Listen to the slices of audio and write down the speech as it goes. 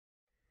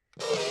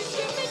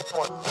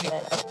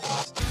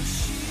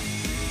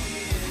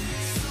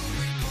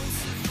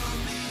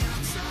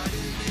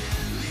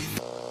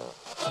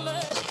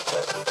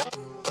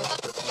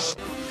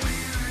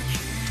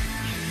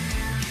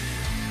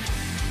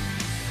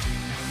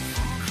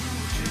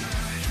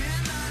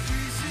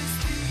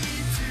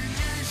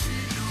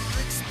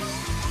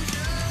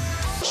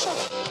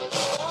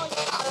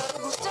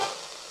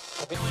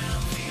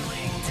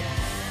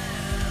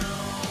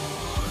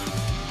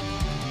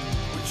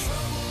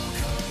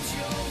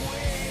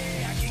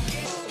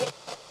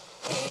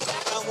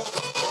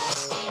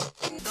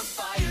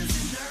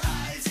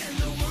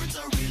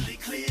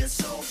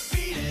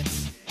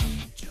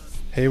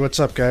Hey, what's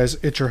up guys?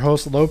 It's your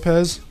host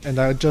Lopez, and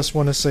I just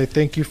want to say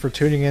thank you for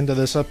tuning into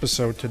this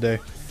episode today.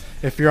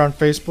 If you're on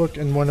Facebook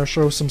and want to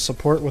show some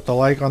support with a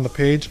like on the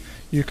page,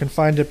 you can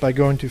find it by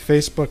going to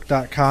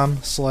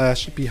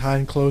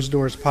facebook.com/Behind Closed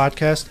Doors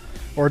Podcast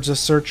or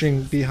just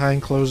searching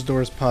Behind Closed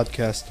Doors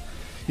Podcast.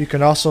 You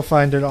can also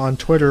find it on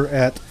Twitter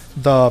at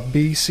the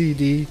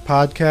BCD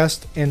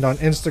Podcast and on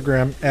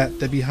Instagram at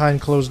the Behind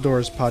Closed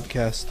Doors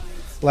Podcast.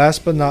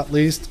 Last but not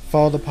least,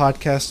 follow the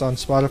podcast on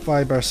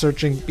Spotify by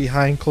searching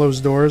Behind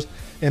Closed Doors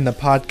in the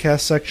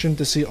podcast section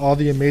to see all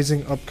the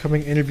amazing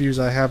upcoming interviews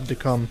I have to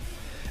come.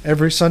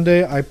 Every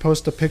Sunday, I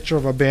post a picture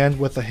of a band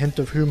with a hint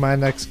of who my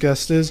next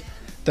guest is.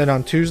 Then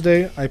on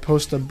Tuesday, I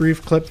post a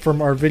brief clip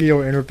from our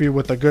video interview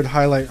with a good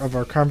highlight of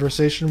our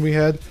conversation we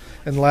had.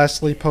 And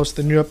lastly, post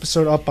the new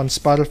episode up on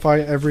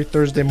Spotify every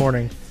Thursday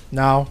morning.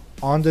 Now,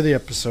 on to the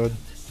episode.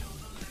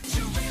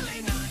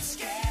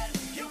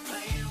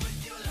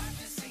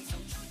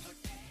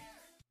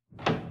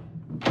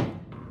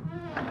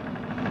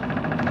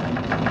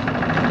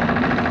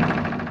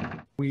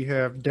 We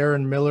have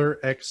Deron Miller,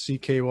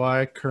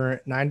 ex-CKY,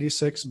 current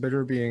 96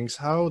 Bitter Beings.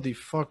 How the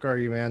fuck are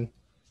you, man?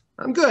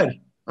 I'm good.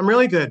 I'm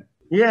really good.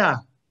 Yeah.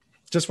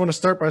 Just want to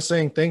start by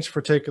saying thanks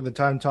for taking the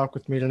time to talk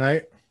with me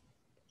tonight.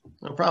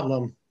 No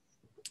problem.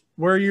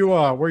 Where are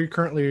you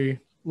currently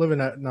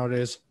living at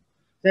nowadays?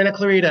 Santa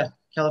Clarita,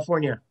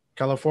 California.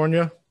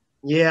 California?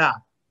 Yeah.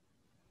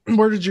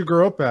 Where did you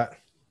grow up at?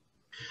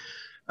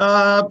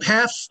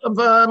 Half of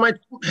my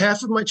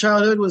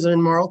childhood was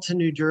in Marlton,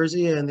 New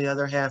Jersey, and the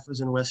other half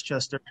was in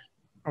Westchester,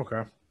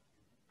 Okay.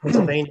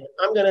 Pennsylvania.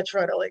 I'm gonna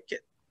try to get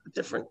a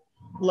different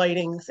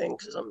lighting thing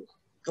because I'm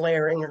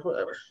glaring or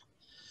whatever.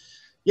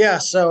 Yeah.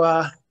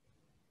 So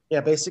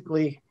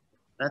basically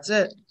that's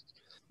it.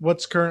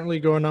 What's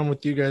currently going on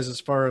with you guys as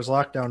far as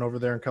lockdown over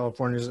there in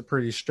California? Is it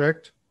pretty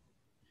strict?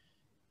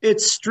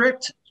 It's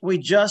strict. We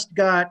just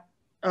got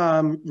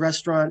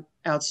restaurant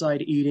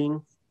outside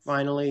eating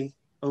finally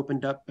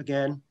opened up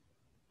again.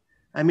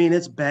 I mean,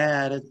 it's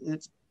bad.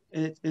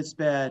 It's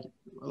bad.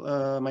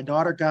 My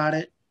daughter got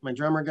it. My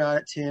drummer got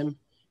it, Tim.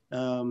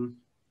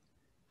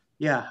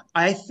 Yeah,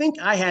 I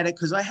think I had it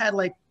because I had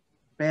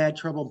bad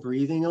trouble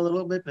breathing a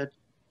little bit, but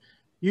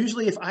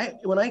usually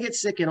when I get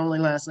sick, it only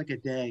lasts a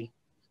day.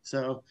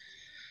 So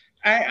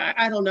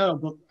I don't know,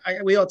 but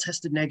we all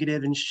tested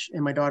negative, and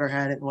my daughter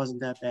had it. It wasn't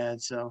that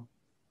bad, so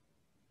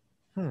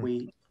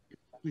we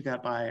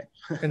got by it.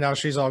 And now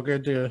she's all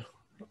good to.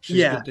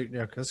 Yeah,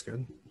 that's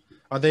good.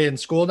 Are they in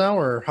school now,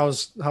 or how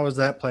is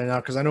that playing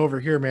out? Because I know over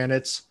here, man,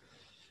 it's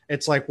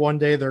like one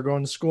day they're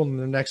going to school and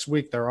the next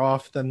week they're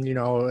off. Then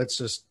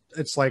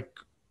it's like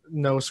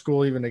no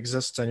school even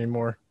exists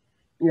anymore.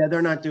 Yeah,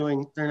 they're not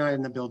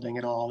in the building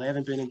at all. They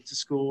haven't been into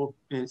school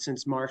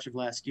since March of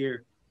last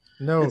year.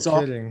 No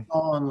kidding.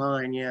 All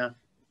online, yeah,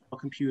 a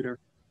computer.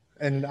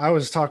 And I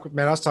was talking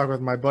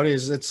with my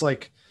buddies. It's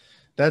like,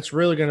 that's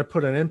really going to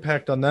put an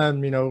impact on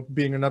them,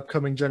 being an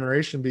upcoming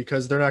generation,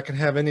 because they're not going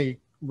to have any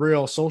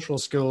real social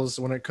skills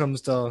when it comes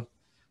to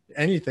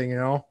anything,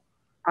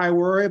 I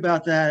worry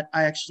about that.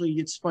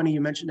 It's funny you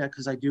mentioned that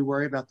because I do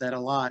worry about that a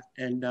lot.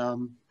 And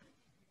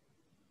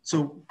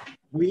so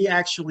we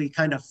actually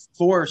kind of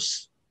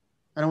force,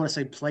 I don't want to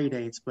say play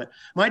dates, but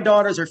my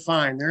daughters are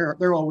fine.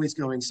 They're always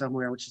going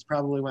somewhere, which is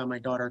probably why my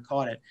daughter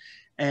caught it.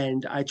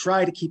 And I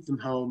try to keep them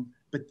home,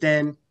 but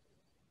then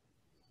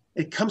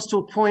it comes to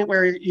a point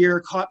where you're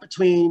caught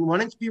between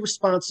wanting to be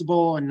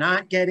responsible and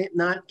not getting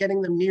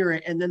them near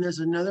it. And then there's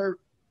another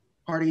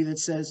party that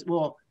says,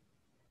 well,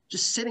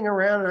 just sitting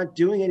around and not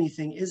doing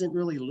anything isn't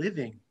really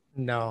living.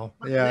 No.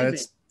 Yeah.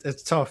 Living.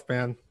 It's tough,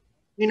 man.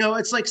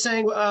 It's like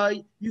saying,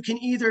 you can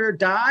either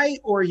die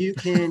or you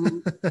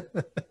can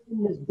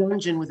in this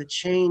dungeon with a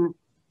chain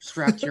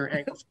strapped to your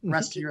ankle for the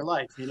rest of your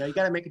life. You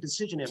got to make a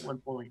decision at one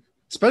point.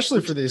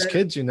 Especially for these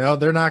kids,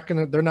 they're not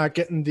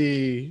getting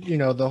the,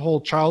 the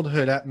whole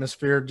childhood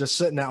atmosphere, just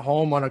sitting at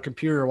home on a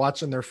computer,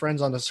 watching their friends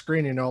on the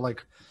screen,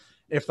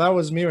 if that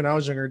was me when I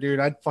was younger, dude,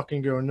 I'd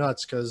fucking go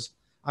nuts. Cause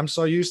I'm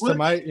so used to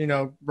my,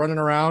 running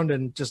around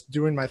and just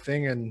doing my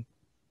thing. And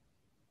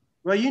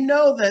well,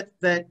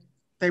 that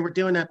they were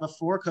doing that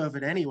before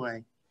COVID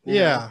anyway.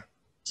 Yeah.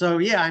 So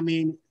yeah, I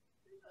mean,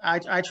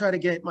 I try to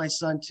get my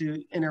son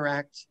to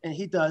interact, and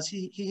he does.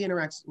 He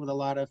interacts with a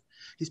lot of.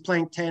 He's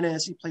playing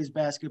tennis. He plays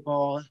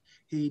basketball.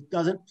 He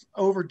doesn't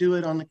overdo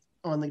it on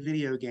the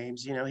video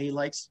games. He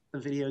likes the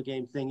video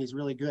game thing. He's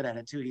really good at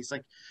it too. He's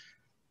like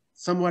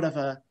somewhat of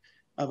a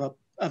of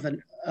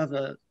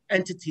a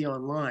entity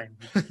online.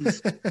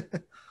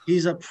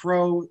 He's a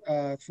pro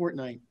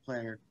Fortnite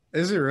player.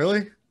 Is he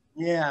really?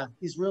 Yeah,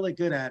 he's really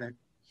good at it.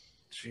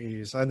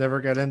 Jeez, I never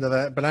got into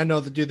that, but I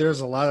know that, dude,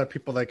 there's a lot of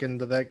people that get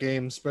into that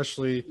game,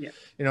 especially,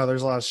 Yeah,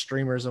 there's a lot of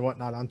streamers and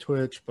whatnot on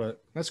Twitch,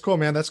 but that's cool,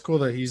 man. That's cool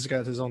that he's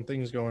got his own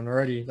things going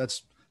already.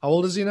 That's, how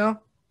old is he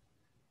now?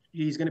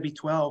 he's going to be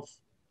 12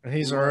 And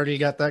he's in March. already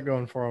got that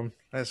going for him.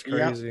 That's Yep.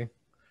 crazy.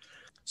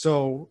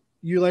 So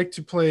you like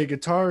to play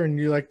guitar and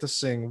you like to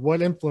sing.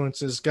 What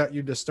influences got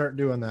you to start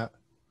doing that?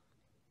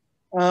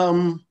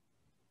 Um,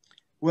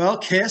 well,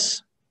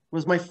 Kiss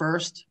was my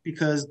first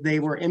because they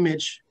were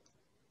image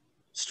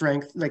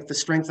strength, like the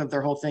strength of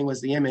their whole thing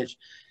was the image.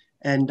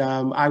 And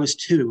I was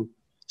 2,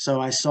 so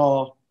I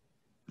saw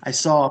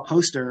a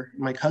poster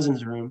in my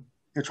cousin's room.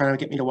 They're trying to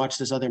get me to watch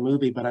this other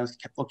movie, but I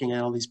kept looking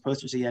at all these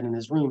posters he had in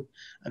his room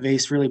of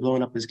Ace really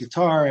blowing up his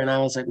guitar, and I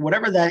was like,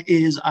 whatever that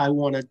is, I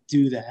want to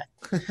do that.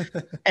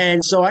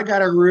 And so I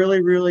got a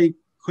really, really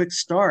quick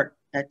start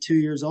at 2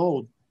 years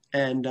old,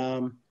 and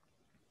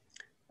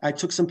I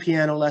took some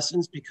piano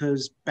lessons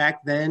because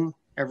back then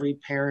every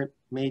parent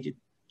made you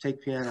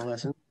take piano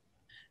lessons.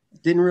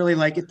 Didn't really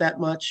like it that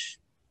much.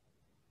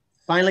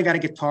 Finally got a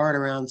guitar at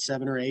around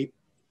 7 or 8.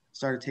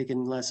 Started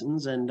taking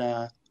lessons, and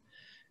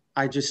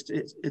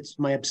it's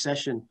my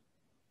obsession.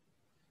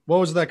 What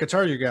was that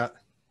guitar you got?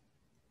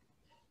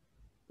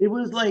 It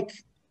was like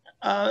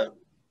uh,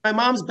 my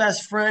mom's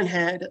best friend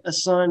had a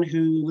son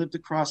who lived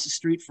across the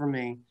street from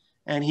me,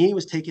 and he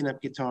was taking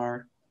up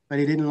guitar, but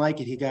he didn't like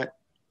it.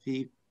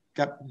 He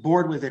got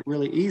bored with it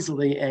really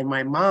easily, and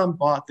my mom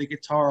bought the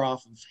guitar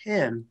off of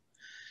him,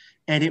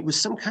 and it was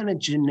some kind of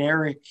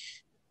generic.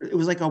 It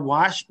was like a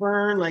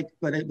Washburn,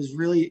 but it was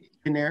really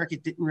generic.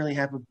 It didn't really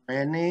have a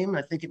brand name.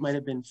 I think it might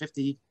have been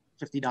 $50.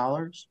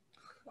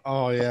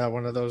 Oh yeah,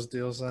 one of those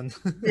deals then.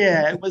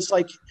 Yeah, it was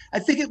like I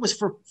think it was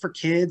for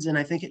kids, and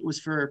I think it was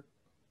for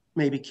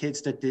maybe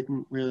kids that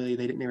didn't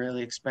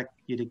really expect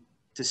you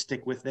to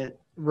stick with it.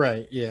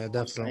 Right, yeah,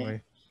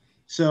 definitely.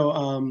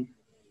 So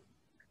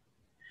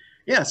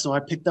yeah, so I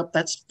picked up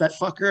that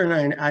fucker,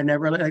 and I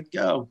never let it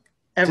go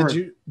Did ever.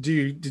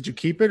 you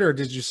keep it or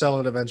did you sell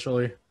it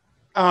eventually?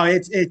 Oh,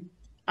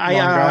 Long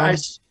gone?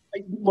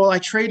 well, I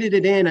traded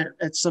it in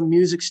at some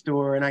music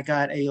store, and I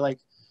got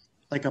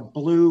like a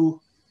blue,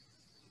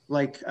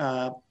 like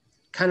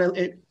kind of,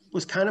 it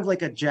was kind of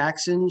like a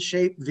Jackson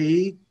shaped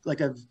V,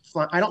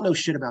 I don't know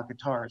shit about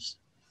guitars,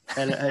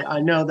 and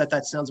I know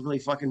that sounds really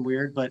fucking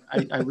weird, but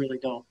I really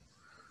don't.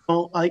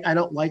 I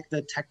don't like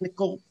the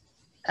technical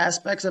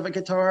aspects of a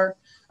guitar.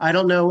 I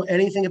don't know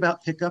anything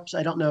about pickups.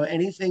 I don't know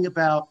anything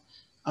about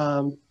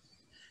um,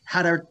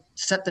 how to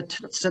set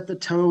the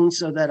tone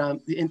so that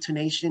the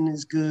intonation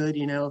is good.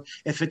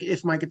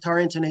 If my guitar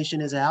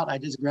intonation is out, I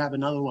just grab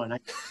another one.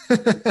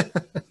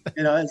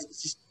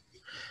 It's just,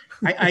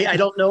 I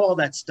don't know all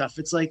that stuff.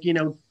 It's like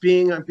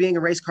being a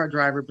race car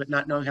driver but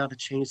not knowing how to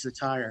change the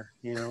tire.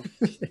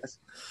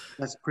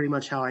 That's pretty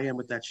much how I am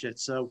with that shit.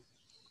 So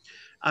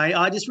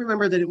I just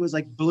remember that it was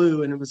like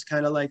blue, and it was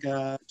kind of like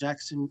a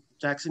Jackson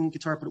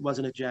guitar, but it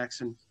wasn't a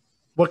Jackson.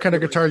 What kind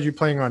of guitar are you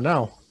playing on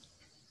now?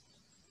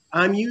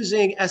 I'm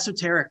using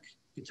esoteric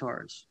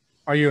guitars.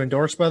 Are you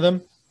endorsed by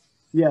them?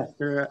 Yeah,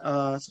 they're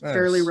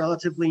fairly Nice.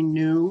 relatively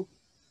new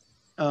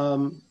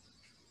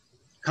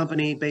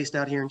company based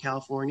out here in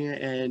California,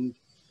 and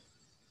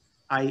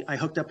I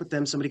hooked up with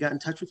them. Somebody got in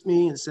touch with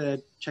me and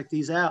said, "Check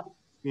these out.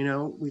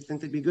 We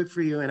think they'd be good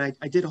for you." And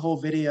I did a whole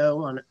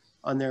video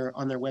on their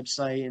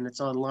website, and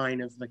it's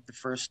online of like the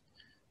first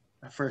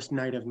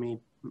night of me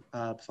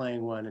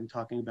playing one and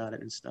talking about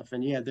it and stuff.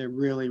 And yeah, they're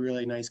really,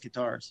 really nice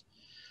guitars,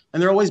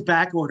 and they're always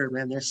back ordered,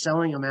 man. They're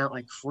selling them out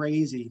like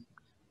crazy.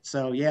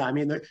 So yeah, I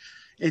mean,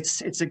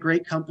 it's a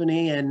great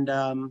company, and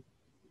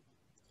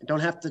don't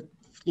have to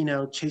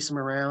chase them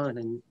around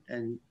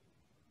and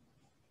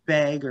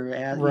beg or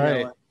ask,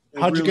 Right.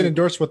 How'd you get really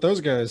endorsed with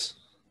those guys?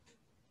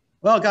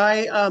 well. A guy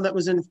a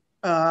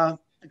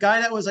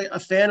guy that was a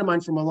fan of mine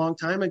from a long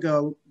time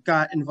ago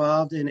got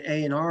involved in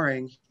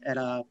A&Ring at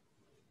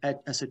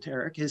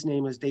Esoteric. His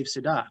name was Dave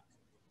Sadat,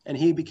 and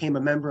he became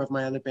a member of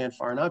my other band,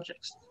 Foreign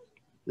Objects,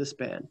 this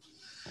band.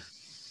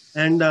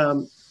 And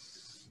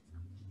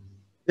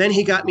then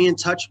he got me in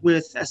touch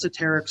with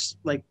Esoteric's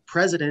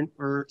president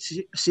or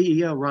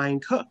CEO, Ryan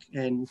Cook.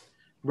 And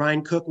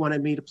Ryan Cook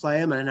wanted me to play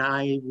them, and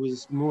I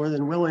was more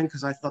than willing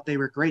because I thought they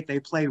were great. They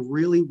play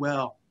really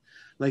well.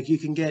 Like you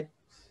can get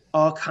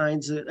all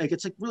kinds of,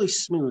 it's like really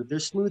smooth. They're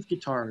smooth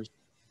guitars.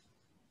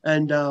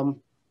 And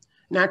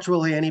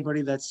naturally,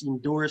 anybody that's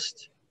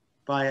endorsed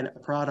by a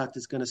product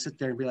is going to sit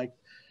there and be like,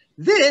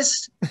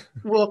 this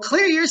will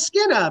clear your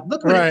skin up.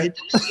 Look what Right.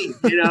 it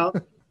can do,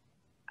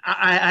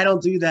 I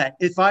don't do that.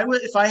 If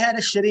I had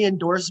a shitty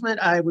endorsement,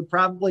 I would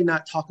probably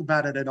not talk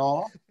about it at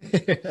all,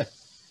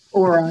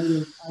 or I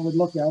would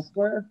look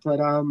elsewhere. But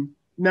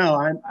no,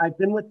 I've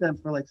been with them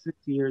for like 6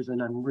 years,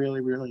 and I'm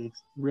really, really,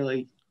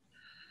 really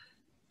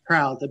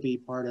proud to be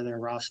part of their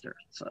roster.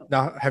 So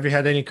Now, have you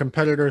had any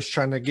competitors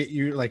trying to get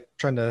you,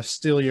 trying to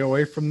steal you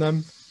away from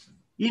them?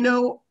 you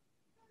know,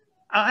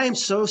 I am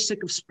so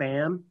sick of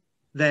spam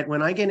that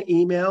when I get an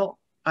email,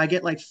 I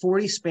get like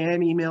 40 spam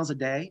emails a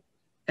day.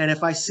 And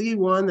if I see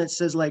one that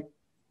says like,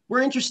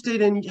 we're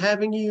interested in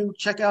having you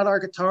check out our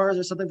guitars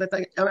or something like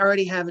that, I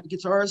already have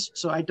guitars.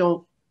 So I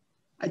don't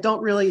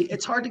really,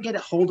 it's hard to get a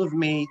hold of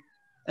me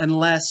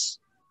unless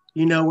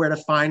you know where to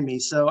find me.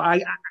 So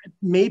I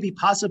maybe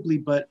possibly,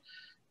 but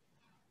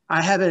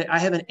I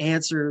haven't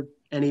answered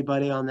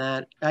anybody on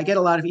that. I get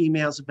a lot of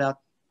emails about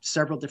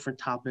several different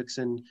topics,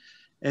 and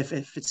if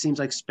it seems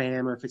like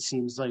spam or if it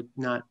seems like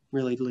not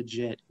really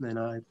legit, then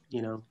Oh,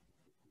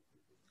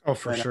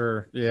 for but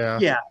sure. Yeah.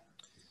 yeah,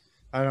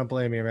 I don't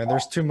blame you, man.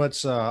 There's too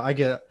much. I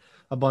get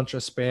a bunch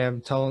of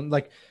spam telling,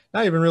 like,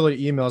 not even really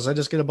emails. I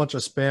just get a bunch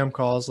of spam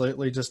calls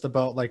lately, just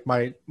about like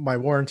my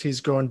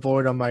warranty's going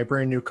void on my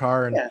brand new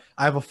car, and yeah,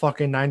 I have a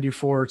fucking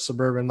 '94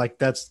 Suburban, like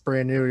that's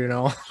brand new, you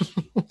know.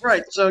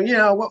 right. So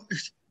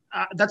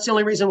that's the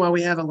only reason why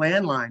we have a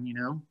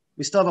landline.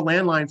 We still have a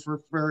landline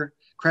for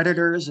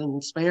creditors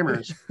and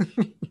spammers,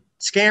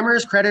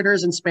 scammers,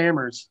 creditors, and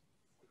spammers.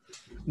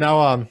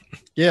 Now,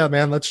 yeah,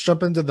 man, let's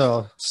jump into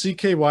the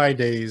CKY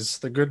days,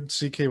 the good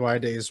CKY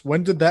days.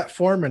 When did that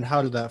form, and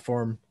how did that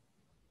form?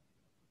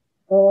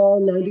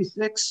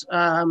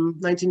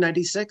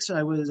 1996.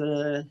 I was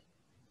a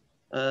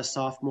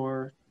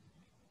sophomore,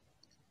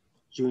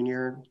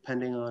 junior,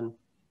 depending on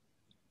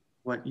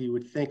what you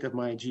would think of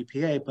my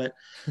GPA, but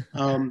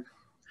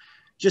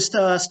just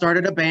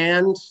started a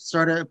band,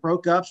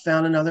 broke up,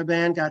 found another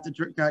band, got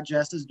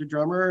Jess as the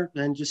drummer,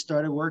 and just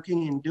started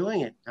working and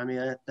doing it. I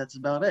mean, that's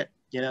about it.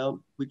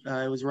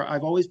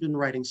 I've always been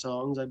writing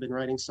songs. I've been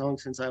writing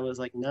songs since I was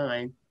like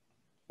 9.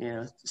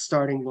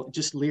 Starting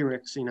just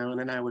lyrics, and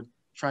then I would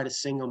try to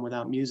sing them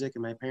without music,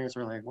 and my parents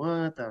were like,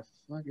 "What the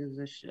fuck is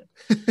this shit?"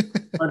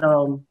 But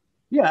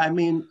yeah, I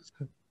mean,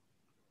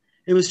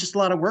 it was just a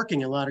lot of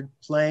working, a lot of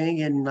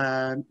playing,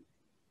 and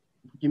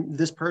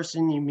this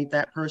person, you meet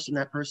that person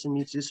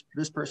meets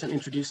this person,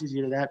 introduces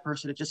you to that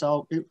person. It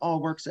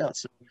all works out.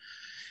 So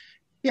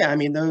yeah, I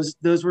mean,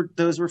 those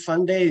were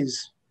fun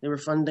days. They were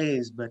fun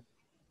days, but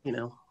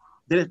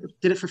did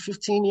it for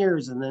 15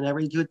 years, and then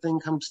every good thing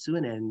comes to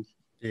an end.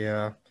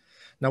 Yeah.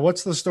 Now,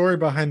 what's the story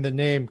behind the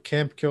name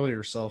Camp Kill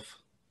Yourself?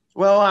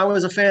 Well, I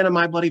was a fan of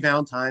My Bloody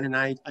Valentine, and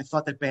I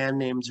thought that band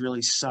names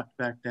really sucked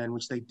back then,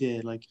 which they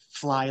did, like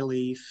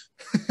Flyleaf,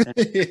 and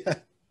Yeah.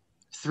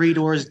 Three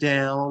Doors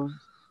Down,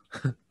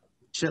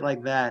 shit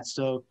like that.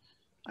 So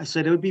I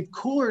said it would be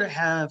cooler to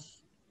have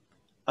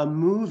a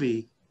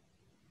movie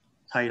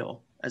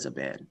title as a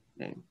band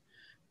name.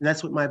 And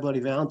that's what My Bloody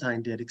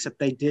Valentine did, except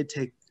they did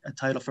take a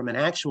title from an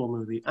actual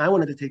movie. I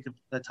wanted to take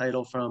a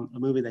title from a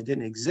movie that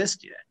didn't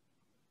exist yet.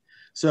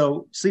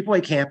 So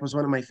Sleepaway Camp was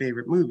one of my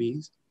favorite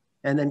movies.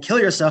 And then Kill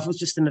Yourself was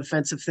just an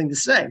offensive thing to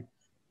say.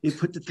 You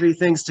put the three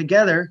things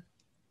together,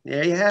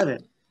 there you have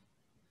it.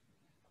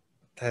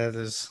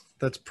 That's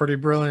pretty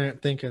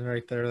brilliant thinking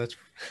right there. That's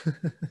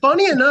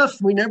Funny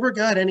enough, we never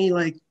got any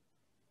like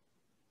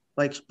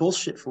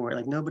bullshit for it.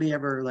 Like nobody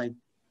ever like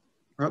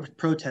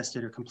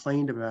protested or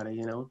complained about it,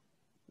 It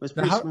was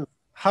pretty smooth.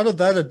 How did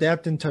that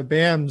adapt into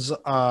Bam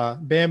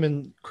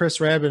and Chris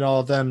Rabb,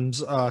 all of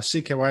them's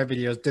CKY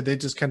videos? Did they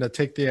just kind of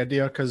take the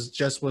idea because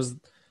Jess was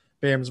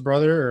Bam's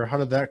brother, or how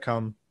did that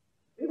come?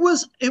 It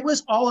was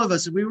all of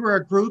us. We were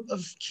a group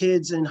of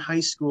kids in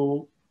high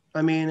school.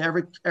 I mean,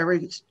 every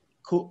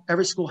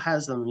school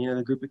has them,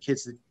 the group of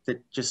kids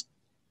that just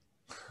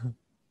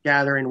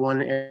gather in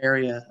one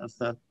area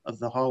of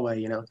the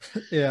hallway,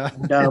 Yeah.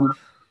 And,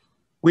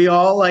 we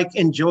all like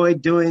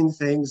enjoyed doing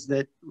things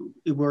that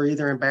were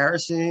either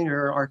embarrassing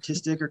or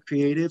artistic or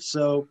creative.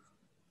 So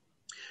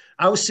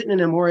I was sitting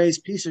in Amore's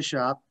pizza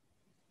shop.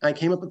 I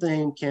came up with the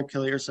name Camp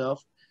Kill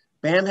Yourself.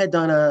 Bam had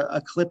done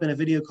a clip in a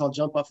video called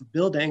Jump Off a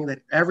Building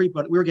that we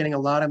were getting a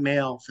lot of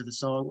mail for the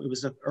song. It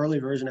was an early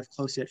version of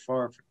Close Yet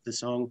Far for the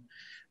song.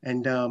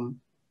 And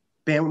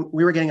Bam,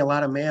 we were getting a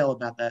lot of mail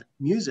about that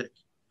music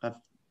of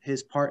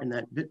his part in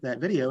that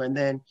video. And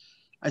then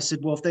I said,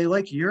 well, if they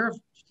like your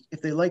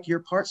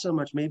part so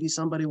much, maybe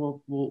somebody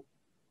will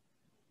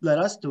let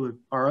us do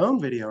our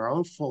own video, our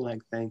own full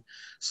length thing.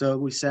 So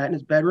we sat in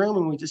his bedroom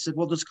and we just said,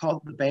 we'll just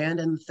call the band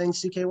and the thing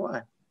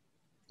CKY.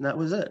 And that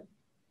was it.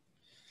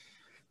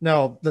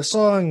 Now, the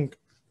song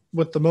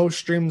with the most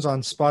streams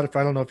on Spotify,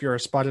 I don't know if you're a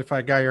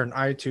Spotify guy or an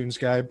iTunes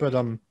guy, but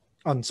on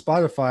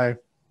Spotify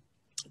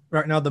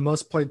right now, the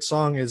most played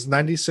song is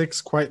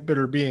 96 Quite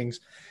Bitter Beings.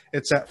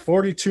 It's at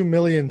 42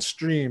 million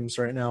streams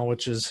right now,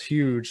 which is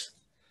huge.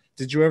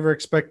 Did you ever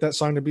expect that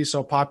song to be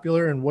so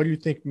popular? And what do you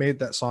think made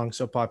that song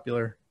so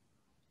popular?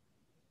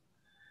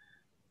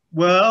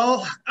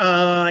 Well,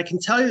 I can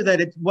tell you that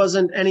it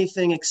wasn't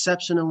anything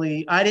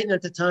exceptionally. I didn't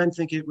at the time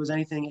think it was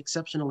anything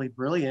exceptionally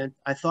brilliant.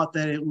 I thought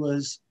that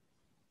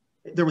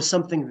there was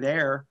something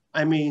there.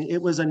 I mean,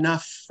 it was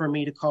enough for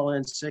me to call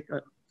in sick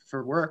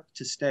for work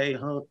to stay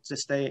home, to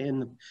stay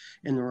in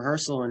the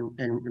rehearsal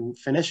and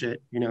finish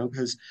it,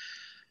 because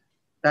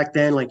back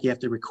then, like, you have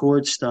to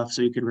record stuff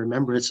so you could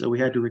remember it. So we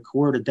had to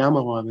record a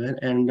demo of it.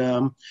 And,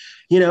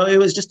 it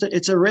was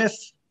it's a riff.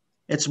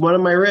 It's one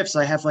of my riffs.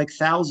 I have like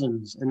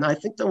thousands. And I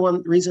think the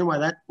one reason why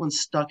that one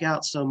stuck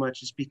out so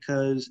much is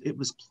because it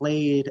was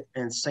played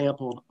and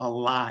sampled a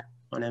lot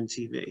on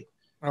MTV,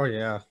 Oh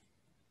yeah.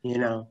 you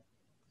know.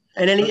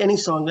 And any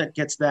song that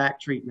gets that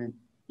treatment,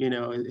 you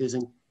know,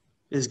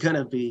 is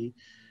gonna be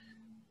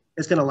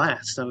it's gonna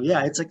last. So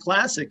yeah, it's a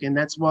classic, and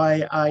that's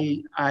why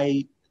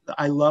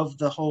I love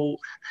the whole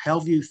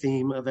Hellview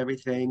theme of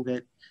everything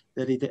that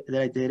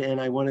I did, and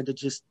I wanted to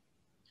just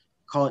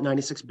call it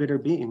 96 Bitter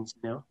Beings,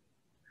 you know.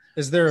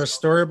 Is there a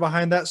story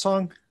behind that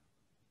song?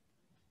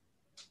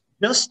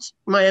 Just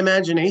my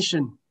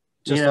imagination,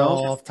 you Just know,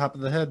 all off the top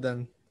of the head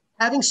then.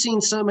 having seen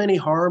so many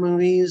horror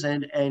movies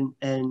and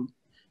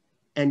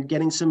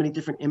getting so many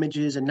different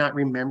images and not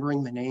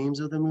remembering the names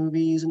of the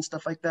movies and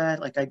stuff like that.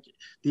 Like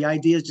the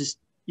idea is just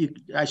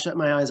I shut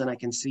my eyes and I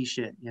can see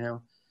shit, you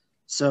know.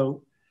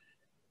 So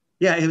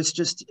yeah, it's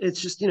just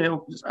you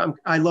know,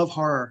 I love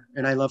horror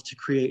and I love to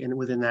create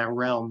within that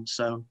realm.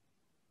 So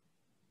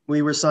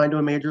we were signed to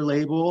a major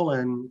label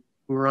and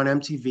we were on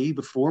MTV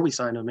before we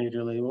signed to a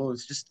major label.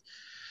 It's just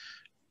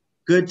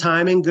good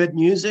timing, good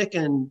music,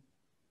 and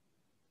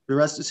the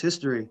rest is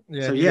history.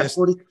 Yeah, So you yeah, guys,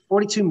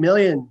 42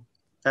 million.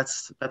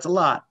 That's a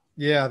lot.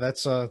 yeah,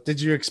 that's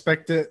did you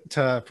expect it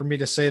to for me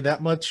to say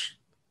that much?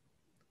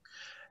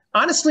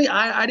 Honestly,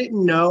 I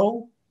didn't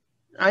know.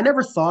 I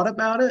never thought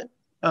about it.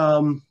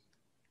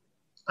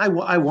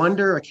 I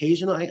wonder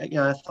occasionally.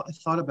 I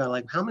thought about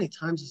like how many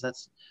times is that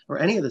or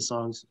any of the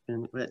songs,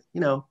 and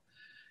you know,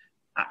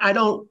 I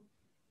don't.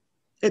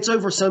 It's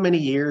over so many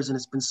years, and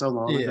it's been so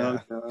long ago.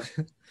 Yeah.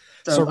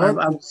 So So that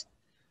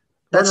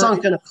Runner song's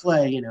gonna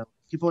play. You know,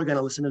 people are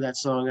gonna listen to that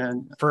song,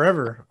 and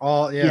forever.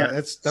 All yeah, yeah,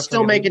 it's still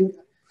definitely making.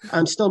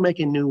 I'm still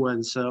making new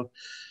ones. So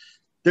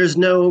there's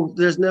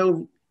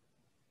no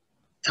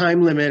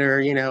time limit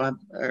or you know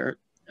or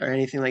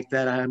anything like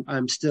that.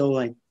 I'm still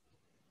like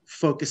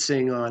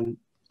focusing on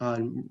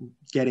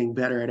getting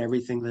better at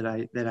everything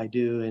that I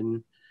do,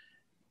 and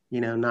you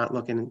know, not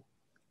looking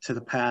to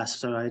the past.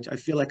 So I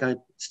feel like I'm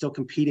still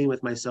competing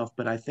with myself,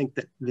 but I think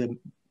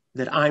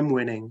that I'm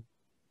winning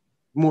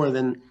more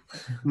than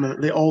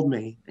the old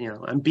me. You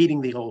know, I'm beating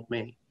the old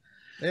me.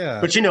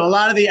 yeah. But you know, a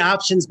lot of the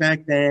options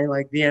back then,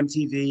 like the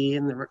MTV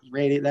and the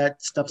radio,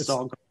 that stuff's It's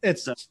all gone.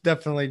 it's So,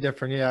 definitely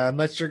different. Yeah,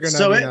 unless you're gonna,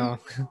 so you it, know,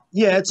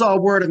 yeah, it's all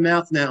word of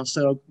mouth now.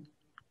 So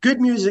good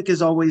music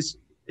is always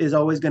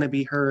going to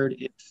be heard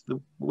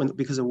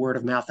because of word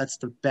of mouth. That's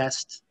the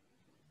best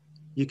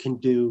you can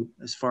do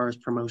as far as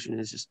promotion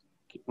is just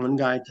one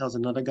guy tells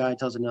another guy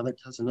tells another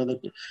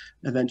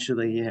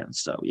eventually, yeah.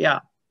 So yeah.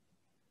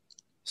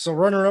 so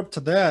runner up to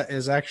that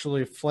is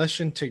actually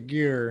Flesh into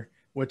Gear,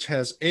 which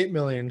has 8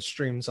 million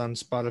streams on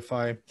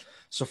Spotify.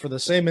 So for the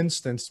same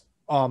instance,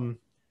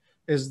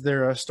 is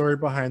there a story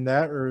behind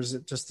that, or is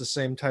it just the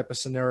same type of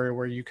scenario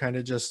where you kind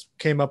of just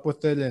came up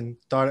with it and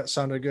thought it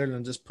sounded good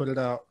and just put it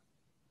out?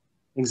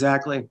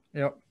 Exactly.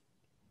 Yep.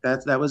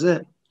 That was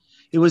it.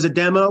 It was a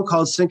demo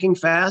called Sinking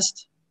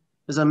Fast.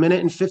 It was a minute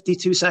and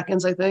 52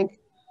 seconds, I think.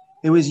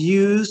 It was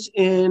used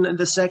in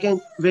the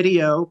second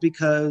video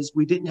because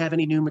we didn't have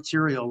any new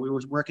material. We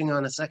were working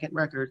on a second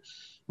record.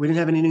 We didn't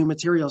have any new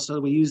material, so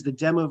we used the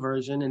demo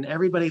version, and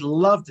everybody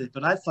loved it.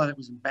 But I thought it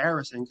was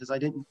embarrassing because I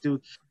didn't do,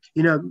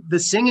 you know, the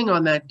singing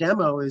on that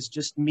demo is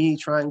just me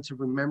trying to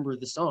remember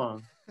the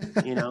song,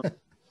 you know.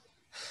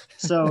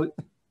 So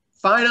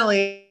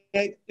finally,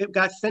 it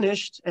got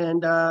finished,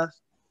 and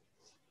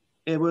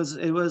it was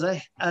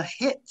a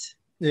hit.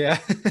 Yeah.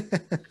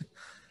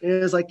 It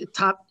was like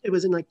it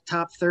was in like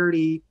top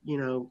 30, you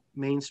know,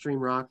 mainstream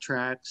rock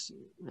tracks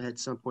at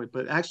some point.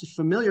 But actually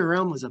Familiar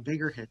Realm was a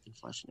bigger hit than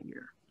Flesh in a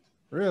Gear.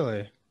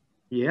 Really?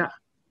 Yeah.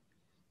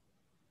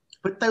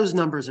 But those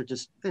numbers are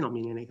just, they don't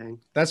mean anything.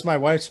 That's my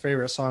wife's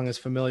favorite song is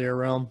Familiar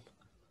Realm.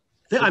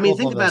 I mean,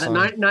 think Love that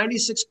about it. song.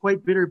 96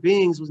 Quite Bitter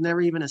Beings was never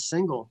even a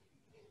single.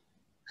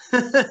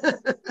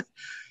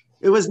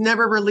 It was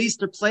never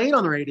released or played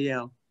on the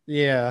radio.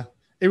 Yeah.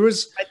 It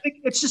was I think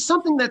it's just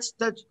something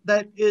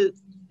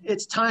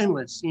it's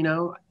timeless, you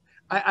know.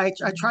 I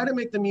try to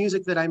make the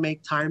music that I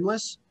make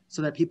timeless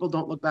so that people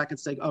don't look back and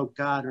say, oh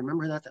God,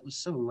 remember that? That was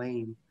so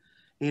lame,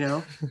 you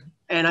know?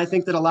 And I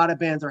think that a lot of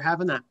bands are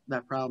having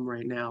that problem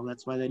right now.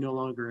 That's why they no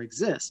longer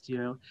exist, you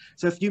know?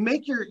 So if you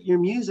make your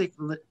music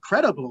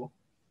credible,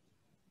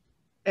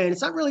 and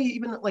it's not really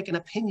even like an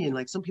opinion,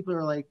 like some people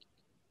are like,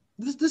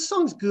 this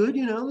song's good,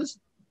 you know,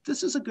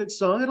 this is a good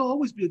song. It'll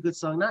always be a good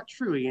song. Not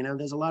true, you know.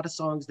 There's a lot of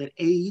songs that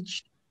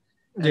aged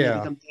and they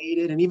become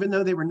dated. And even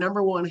though they were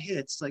number one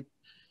hits, like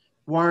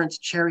Warrant's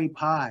Cherry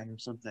Pie or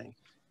something,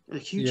 a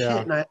huge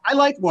hit. And I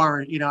like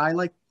Warrant, you know, I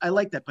like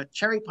that. But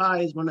Cherry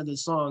Pie is one of the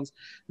songs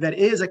that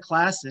is a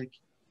classic,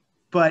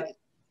 but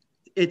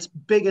its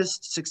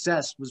biggest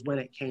success was when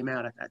it came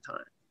out at that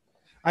time.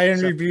 I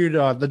interviewed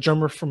the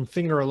drummer from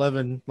Finger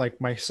 11,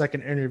 like my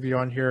second interview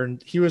on here,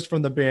 and he was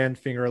from the band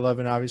Finger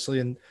 11, obviously,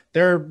 and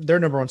their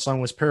number one song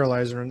was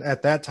Paralyzer, and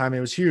at that time it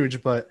was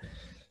huge, but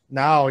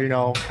now, you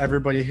know,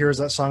 everybody hears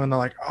that song and they're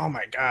like, oh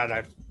my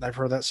God, I've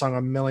heard that song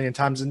a million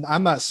times, and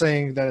I'm not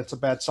saying that it's a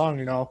bad song,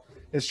 you know,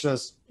 It's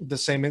just the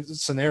same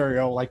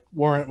scenario, like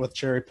Warrant with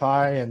Cherry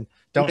Pie and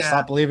Don't Yeah.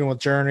 Stop Believing with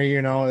Journey.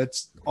 You know,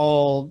 it's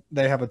all,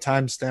 they have a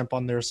timestamp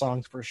on their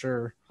songs for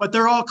sure. But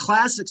they're all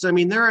classics. I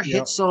mean, there are hit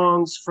Yep.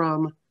 songs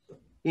from,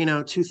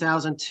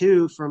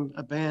 2002 from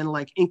a band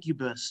like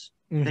Incubus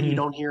that you Hmm.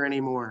 don't hear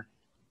anymore.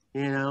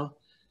 You know,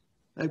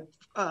 like,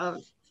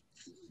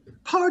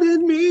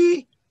 pardon me,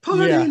 Yeah.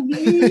 pardon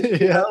me.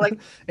 Yeah. Like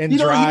And you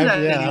don't hear Drive.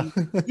 that Yeah.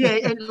 anymore.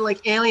 Yeah, and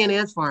like Alien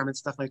Ant Farm and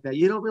stuff like that.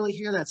 You don't really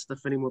hear that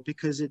stuff anymore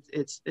because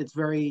it's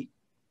very,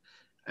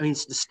 I mean,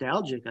 it's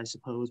nostalgic, I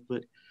suppose,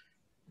 but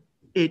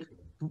it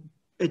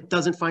it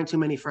doesn't find too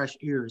many fresh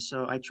ears.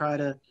 So I try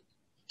to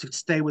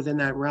stay within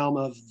that realm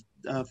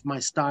of my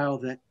style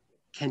that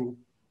can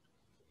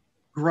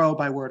grow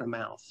by word of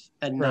mouth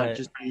and not Right.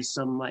 just be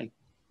some like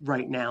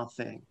right now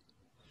thing.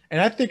 And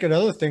I think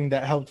another thing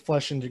that helped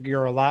Flesh into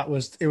Gear a lot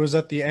was it was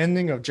at the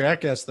ending of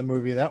Jackass the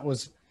movie. That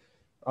was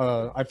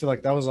I feel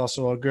like that was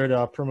also a good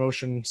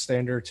promotion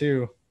standard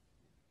too.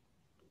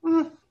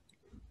 Mm,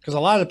 Because a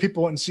lot of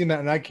people wouldn't seen that,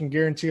 and I can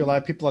guarantee a lot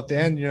of people at the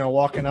end,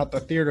 walking out the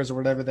theaters or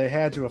whatever, they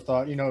had to have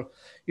thought,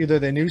 either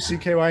they knew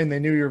CKY and they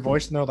knew your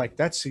voice and they're like,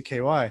 that's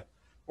CKY,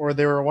 or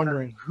they were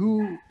wondering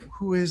who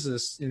is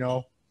this.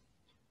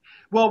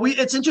 well,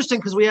 it's interesting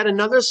because we had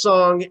another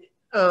song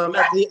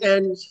at the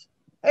end.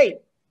 Hey,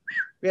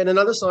 we had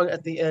another song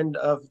at the end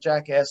of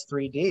Jackass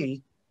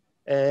 3D,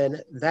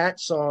 and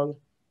that song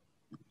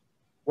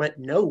went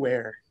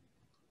nowhere.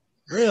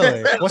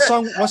 Really? What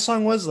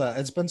song was that?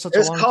 It's been such It a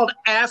was long. called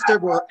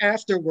Afterworld.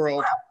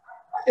 Afterworld.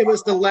 It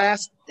was the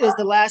last. It was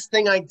the last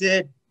thing I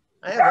did.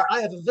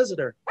 I have a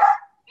visitor.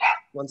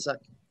 1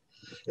 second.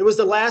 It was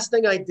the last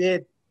thing I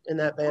did in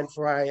that band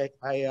before I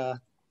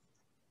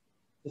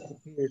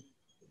disappeared.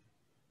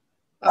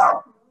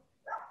 I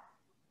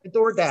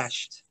door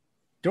dashed.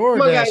 Come on,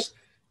 DoorDash.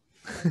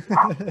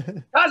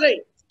 guys. Ozzy.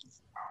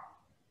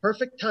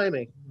 Perfect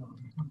timing.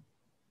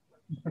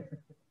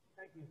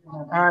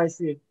 All right, I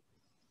see.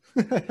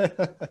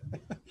 A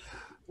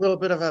little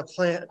bit of a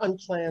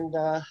unplanned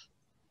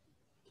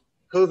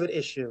COVID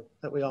issue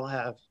that we all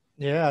have.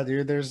 Yeah,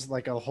 dude. There's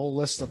like a whole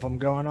list of them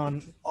going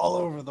on all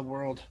over the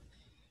world.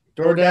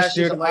 DoorDash, DoorDash is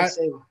a dude.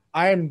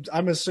 lifesaver.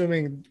 I'm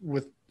assuming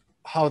with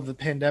how the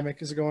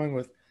pandemic is going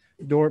with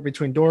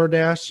between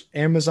DoorDash,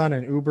 Amazon,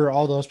 and Uber,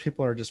 all those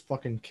people are just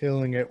fucking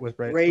killing it with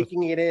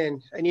Raking it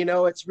in. And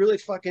it's really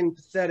fucking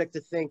pathetic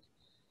to think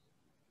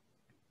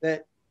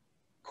that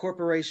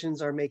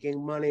corporations are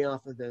making money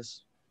off of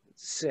this.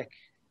 It's sick.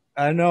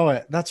 I know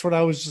it. That's what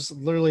I was just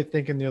literally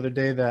thinking the other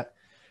day, that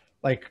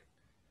like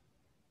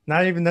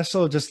not even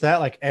necessarily just that,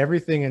 like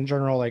everything in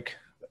general, like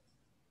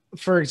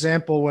for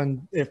example,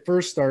 when it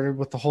first started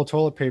with the whole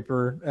toilet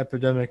paper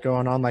epidemic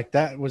going on, like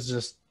that was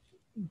just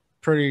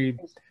pretty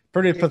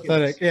pretty Ridiculous.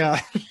 pathetic. Yeah.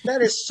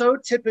 That is so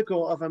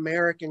typical of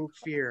American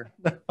fear,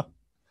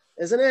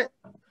 isn't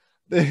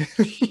it?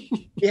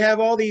 You have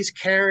all these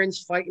Karens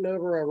fighting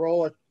over a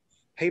roll of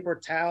paper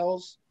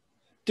towels.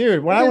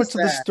 Dude, when What I went is to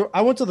the that? store,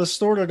 I went to the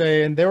store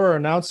today, and they were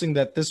announcing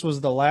that this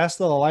was the last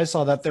of the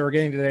Lysol that they were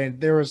getting today. And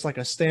there was like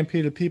a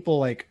stampede of people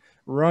like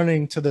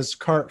running to this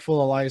cart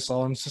full of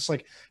Lysol. And it's just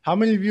like, how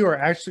many of you are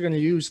actually going to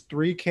use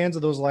 3 cans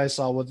of those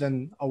Lysol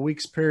within a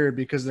week's period,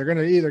 because they're going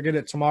to either get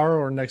it tomorrow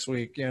or next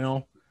week?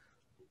 It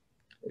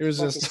was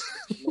Fucking, just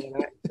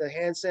man, the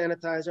hand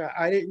sanitizer.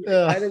 I didn't.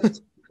 yeah. I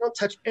didn't. Don't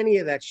touch any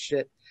of that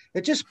shit.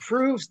 It just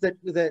proves that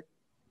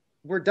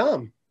we're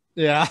dumb.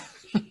 Yeah.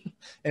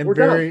 And We're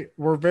dumb.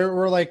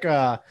 we're like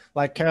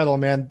cattle,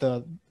 man.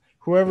 The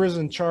whoever's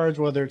in charge,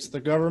 whether it's the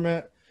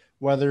government,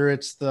 whether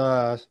it's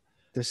the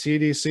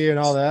CDC and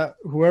all that,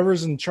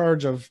 whoever's in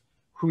charge of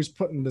who's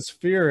putting this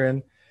fear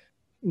in,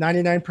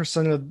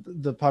 99% of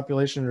the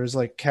population is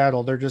like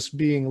cattle. They're just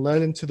being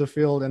led into the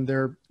field and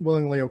they're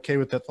willingly okay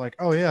with it. Like,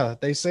 oh yeah,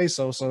 they say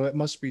so, so it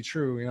must be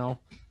true.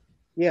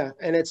 Yeah,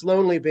 and it's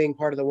lonely being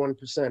part of the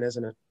 1%,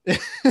 isn't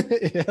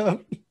it?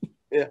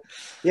 Yeah.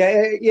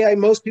 Yeah.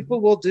 Most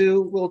people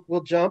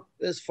will jump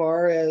as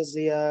far as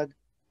the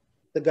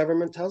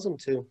government tells them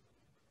to.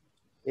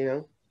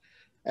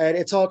 And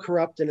it's all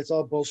corrupt and it's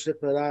all bullshit.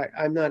 But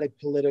I'm not a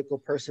political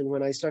person.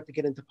 When I start to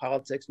get into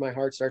politics, my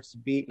heart starts to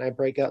beat and I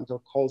break out into a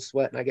cold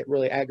sweat and I get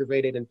really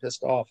aggravated and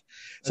pissed off.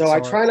 So That's I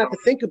all try not to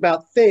think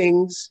about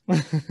things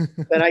right.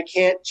 that I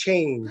can't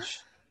change.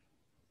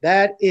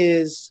 That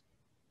is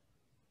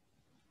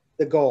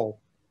the goal,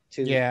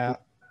 to Yeah.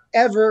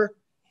 ever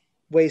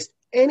waste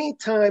any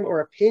time or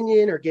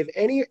opinion or give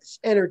any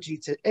energy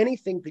to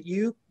anything that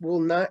you will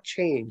not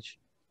change.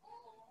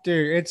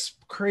 Dude, it's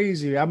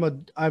crazy. I'm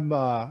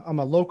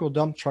a local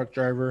dump truck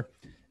driver,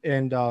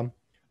 and on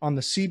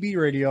the CB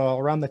radio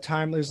around the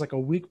time, there's like a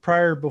week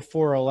prior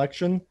before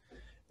election,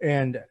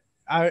 and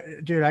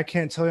I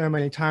can't tell you how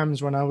many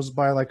times when I was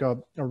by like a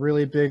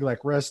really big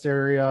like rest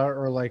area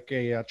or like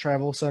a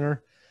travel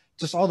center,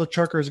 just all the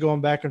truckers going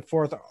back and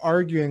forth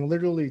arguing,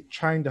 literally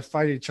trying to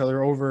fight each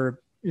other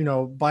over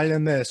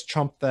Biden this,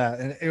 Trump that,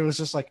 and it was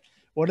just like,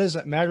 what does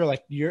it matter?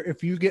 Like,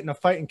 if you get in a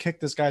fight and kick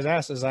this guy's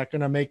ass, is that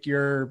going to make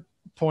your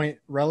point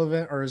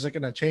relevant, or is it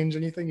going to change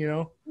anything?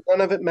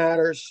 None of it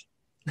matters.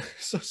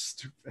 So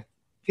stupid.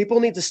 People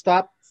need to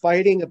stop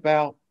fighting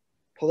about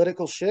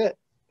political shit.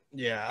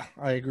 Yeah,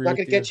 I agree Not with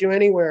going to you. get you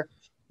anywhere.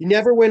 You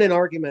never win an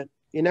argument.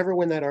 You never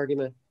win that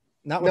argument.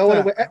 Not with No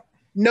one, that.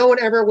 no one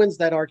ever wins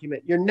that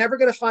argument. You're never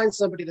going to find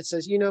somebody that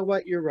says, you know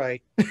what, you're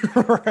right.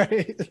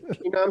 Right.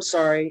 You know, I'm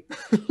sorry.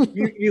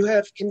 You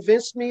have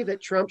convinced me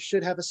that Trump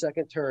should have a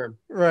second term.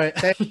 Right.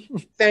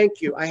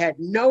 Thank you. I had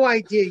no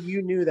idea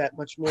you knew that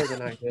much more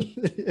than I did.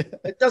 Yeah.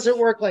 It doesn't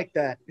work like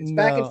that. It's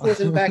back and No. forth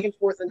and back and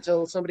forth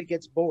until somebody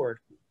gets bored.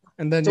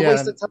 And then It's a yeah,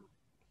 waste of time.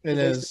 it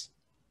is.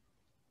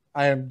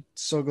 I am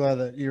so glad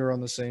that you're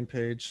on the same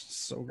page.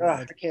 So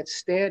glad. I can't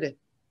stand it.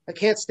 I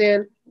can't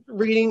stand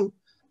reading,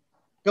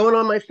 going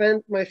on my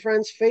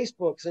friends'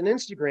 Facebooks and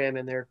Instagram,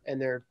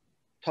 and they're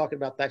talking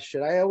about that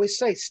shit. I always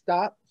say,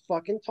 stop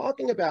fucking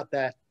talking about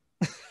that.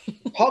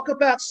 Talk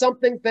about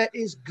something that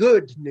is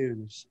good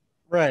news.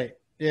 Right.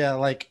 Yeah,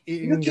 like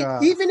eating,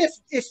 Even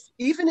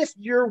if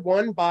your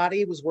one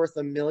body was worth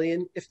 1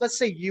 million, if let's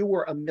say you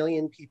were 1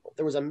 million people,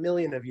 there was 1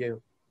 million of you,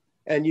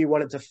 and you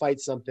wanted to fight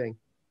something,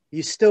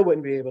 you still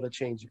wouldn't be able to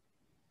change it.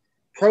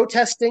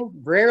 Protesting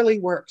rarely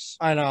works.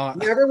 I know.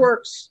 Never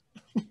works.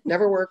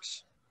 Never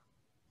works.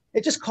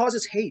 It just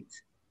causes hate.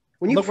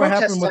 When you Look what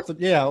protest happened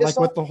with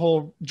with the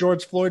whole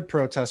George Floyd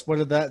protest. What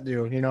did that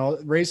do? You know,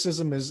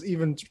 racism is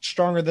even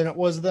stronger than it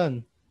was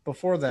then.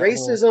 Before that,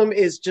 racism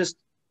is just.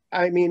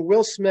 I mean,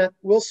 Will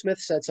Smith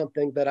said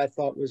something that I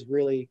thought was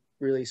really,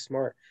 really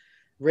smart.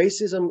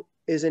 Racism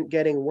isn't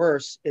getting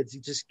worse; it's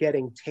just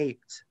getting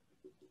taped.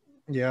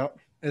 Yeah,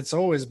 it's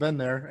always been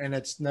there, and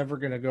it's never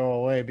going to go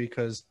away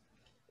because.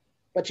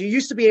 But you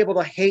used to be able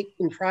to hate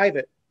in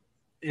private.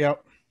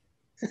 Yep.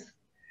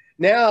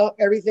 Now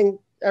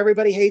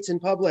everybody hates in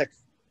public,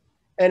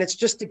 and it's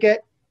just to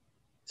get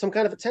some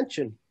kind of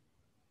attention.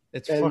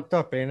 It's fucked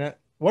up, ain't it?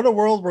 What a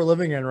world we're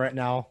living in right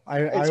now.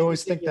 I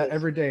always think that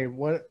every day.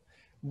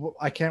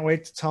 I can't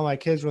wait to tell my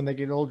kids when they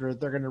get older,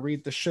 they're going to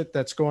read the shit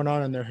that's going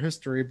on in their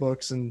history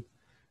books and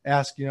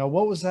ask,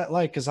 what was that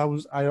like? Because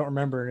I don't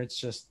remember, and it's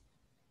just,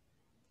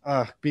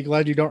 be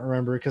glad you don't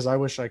remember because I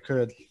wish I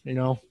could,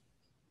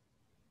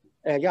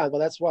 And yeah, well,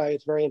 that's why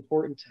it's very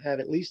important to have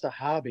at least a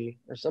hobby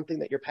or something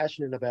that you're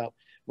passionate about,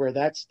 where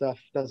that stuff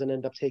doesn't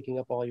end up taking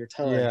up all your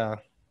time. Yeah,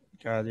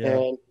 God,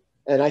 yeah.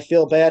 And I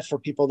feel bad for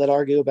people that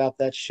argue about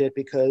that shit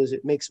because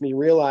it makes me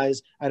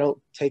realize I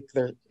don't take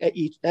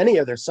any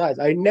of their sides.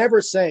 I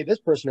never say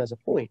this person has a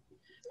point.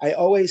 I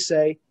always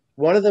say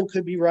one of them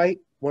could be right,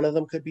 one of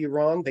them could be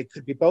wrong. They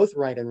could be both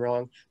right and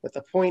wrong. But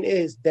the point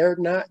is they're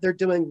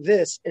doing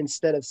this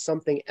instead of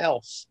something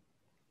else.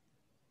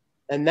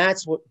 And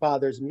that's what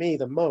bothers me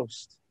the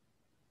most.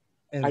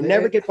 And I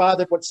never get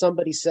bothered what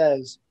somebody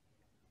says.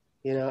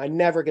 I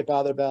never get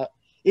bothered about,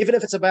 even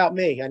if it's about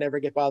me, I never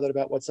get bothered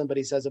about what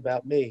somebody says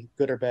about me,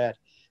 good or bad.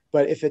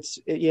 But if it's,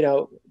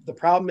 the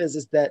problem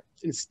is that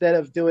instead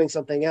of doing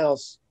something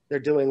else, they're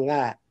doing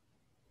that.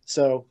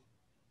 So.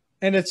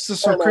 And it's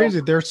just so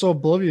crazy. They're so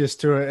oblivious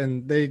to it.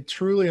 And they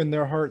truly in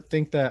their heart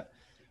think that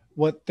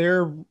what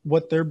their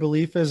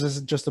belief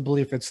isn't just a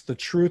belief. It's the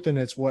truth and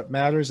it's what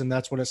matters. And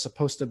that's what it's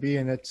supposed to be.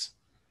 And it's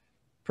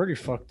pretty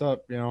fucked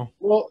up,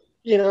 Well,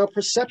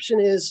 perception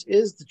is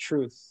the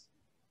truth.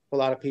 A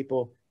lot of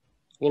people,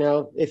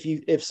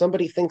 if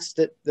somebody thinks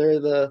that they're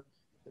the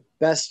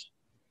best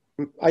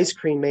ice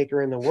cream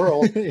maker in the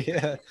world,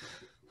 yeah,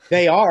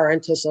 they are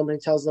until somebody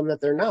tells them that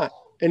they're not.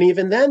 And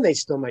even then they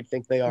still might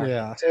think they are.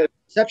 Yeah. So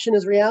perception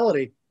is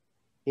reality,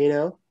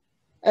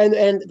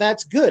 and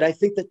that's good. I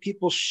think that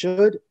people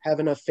should have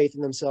enough faith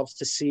in themselves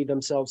to see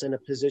themselves in a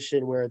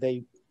position where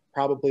they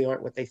probably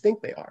aren't what they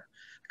think they are,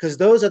 because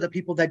those are the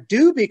people that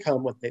do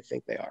become what they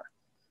think they are.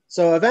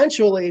 So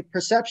eventually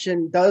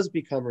perception does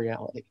become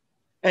reality,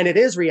 and it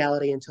is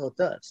reality until it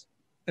does.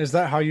 Is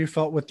that how you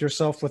felt with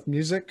yourself with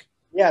music?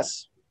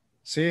 Yes.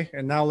 See,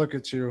 and now look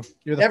at you.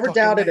 You're the never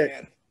doubted man.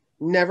 it.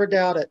 Never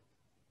doubt it.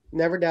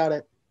 Never doubt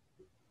it.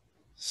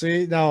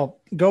 See, now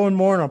going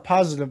more on a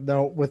positive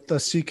note with the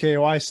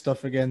CKY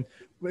stuff again,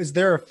 is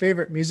there a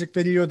favorite music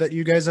video that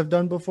you guys have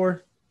done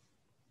before?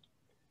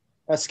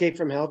 Escape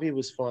from Hellview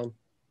was fun.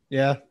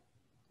 Yeah.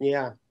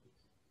 Yeah.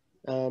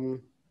 I've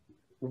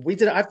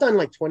done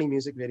like 20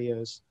 music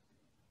videos.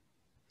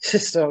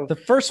 So the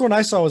first one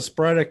I saw was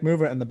Sporadic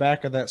Movement in the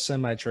back of that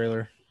semi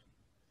trailer.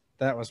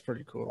 That was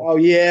pretty cool. Oh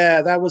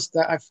yeah, that was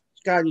that.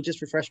 God, you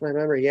just refreshed my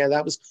memory. Yeah,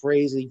 that was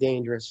crazy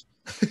dangerous.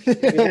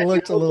 It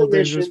looked a little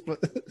dangerous, but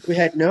we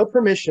had no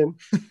permission.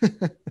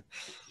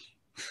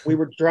 We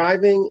were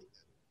driving.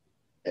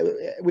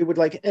 We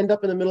would end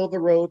up in the middle of the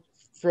road,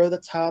 throw the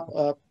top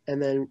up,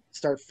 and then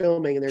start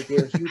filming, and there'd be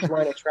a huge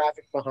line of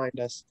traffic behind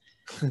us.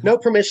 No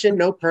permission,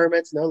 no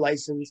permits, no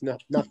license,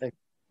 nothing.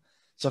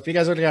 So if you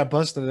guys would have got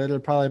busted, it'd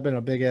have probably been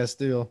a big ass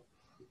deal.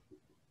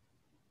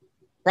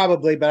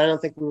 Probably, but I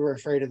don't think we were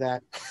afraid of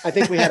that. I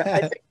think we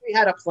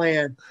had a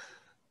plan.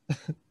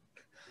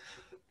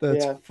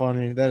 That's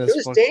funny. That is.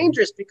 It was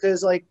dangerous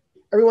because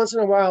every once in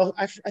a while,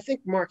 I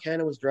think Mark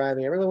Hanna was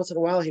driving. Every once in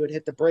a while, he would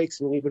hit the brakes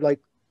and we would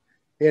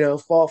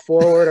fall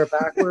forward or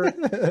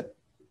backward.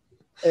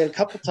 And a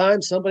couple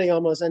times somebody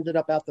almost ended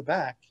up out the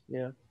back.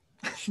 Yeah.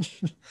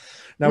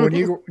 Now, when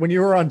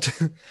you were on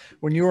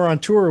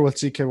tour with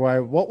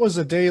CKY, what was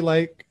a day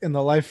like in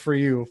the life for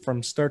you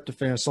from start to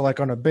finish? So, like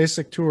on a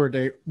basic tour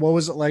day, what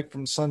was it like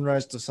from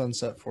sunrise to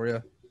sunset for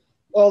you?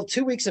 Well,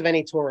 2 weeks of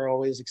any tour are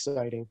always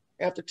exciting.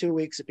 After 2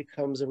 weeks, it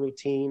becomes a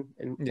routine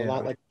and a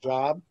lot Yeah. like a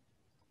job.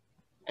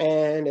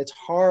 And it's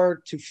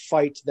hard to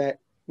fight that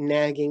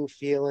nagging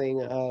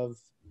feeling of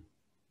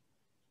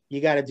you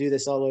got to do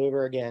this all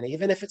over again.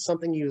 Even if it's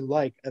something you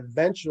like,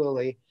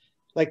 eventually,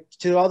 like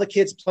to all the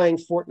kids playing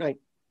Fortnite,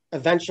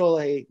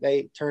 eventually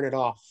they turn it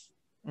off.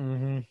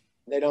 Mm-hmm.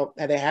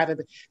 They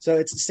haven't. So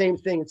it's the same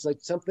thing. It's like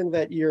something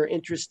that you're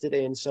interested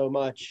in so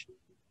much.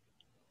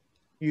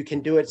 You can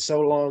do it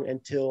so long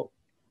until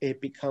it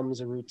becomes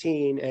a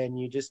routine and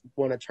you just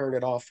want to turn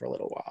it off for a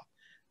little while.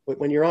 But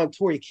when you're on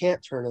tour, you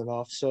can't turn it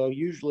off. So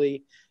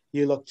usually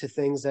you look to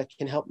things that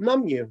can help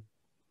numb you.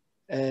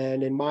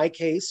 And in my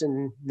case,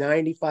 and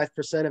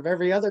 95% of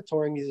every other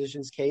touring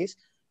musician's case,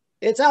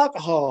 it's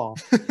alcohol.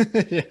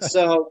 Yeah.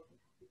 So,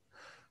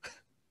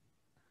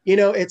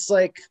 it's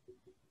like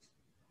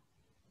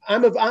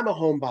I'm a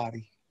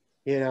homebody,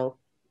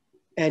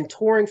 and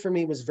touring for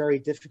me was very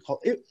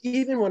difficult.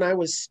 Even when I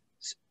was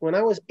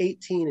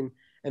 18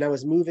 and I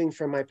was moving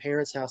from my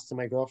parents' house to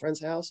my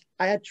girlfriend's house,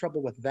 I had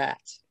trouble with that.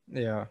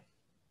 Yeah.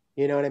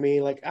 You know what I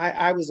mean? Like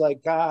I was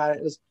like, God,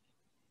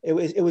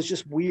 it was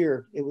just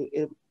weird.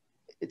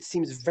 It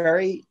seems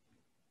very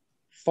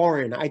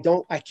foreign. I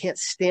can't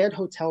stand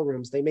hotel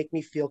rooms. They make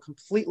me feel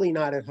completely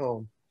not at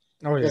home.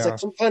 Oh, There's yeah. like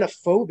some kind of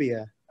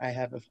phobia I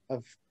have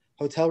of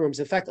hotel rooms.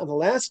 In fact, on the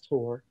last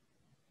tour,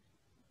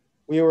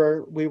 we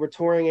were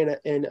touring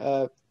in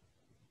a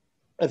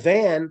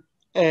van,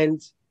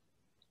 and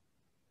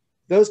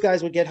those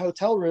guys would get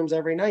hotel rooms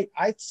every night.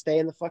 I'd stay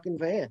in the fucking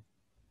van.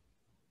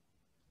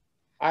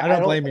 I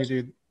don't blame you,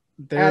 dude.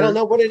 I don't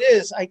know what it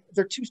is.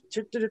 They're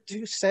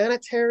too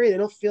sanitary. They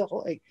don't feel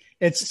like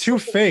it's too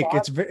fake.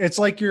 It's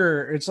like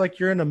you're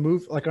in a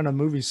movie, like on a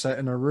movie set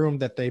in a room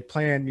that they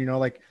plan.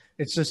 Like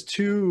it's just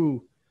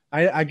too.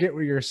 I get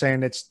what you're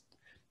saying. It's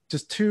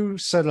just too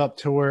set up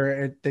to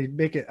where they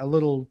make it a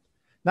little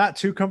not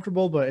too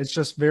comfortable, but it's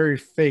just very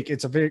fake.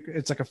 It's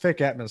like a fake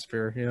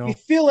atmosphere. You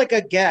feel like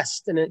a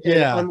guest in an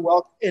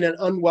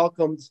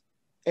unwelcomed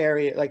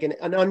area, like an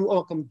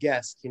unwelcome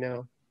guest.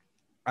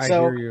 I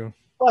hear you.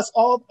 Plus,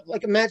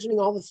 imagining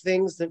all the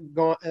things that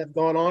have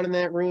gone on in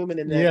that room and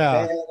in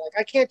that bed. Like,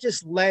 I can't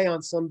just lay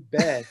on some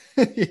bed.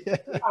 Yeah.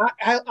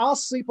 I'll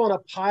sleep on a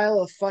pile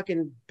of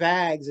fucking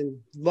bags and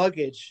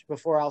luggage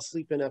before I'll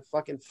sleep in a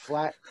fucking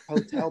flat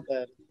hotel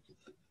bed.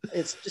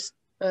 It's just,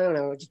 I don't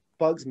know. It just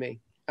bugs me.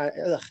 But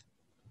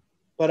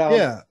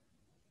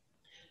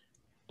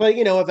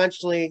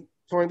eventually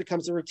touring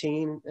becomes a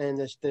routine,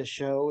 and the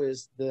show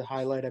is the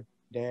highlight of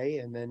the day,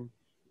 and then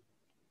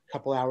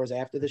couple hours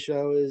after the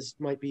show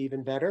might be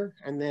even better,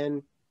 and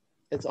then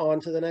it's on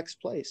to the next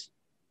place.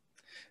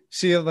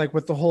 See, like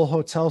with the whole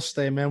hotel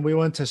stay, man, we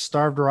went to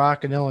Starved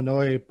Rock in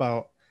Illinois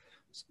about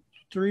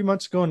 3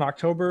 months ago in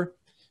October,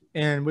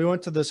 and we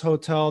went to this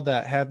hotel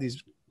that had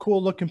these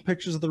cool looking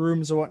pictures of the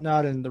rooms and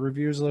whatnot, and the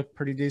reviews look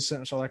pretty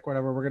decent. So like,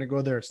 whatever, we're gonna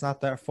go there. It's not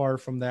that far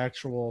from the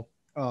actual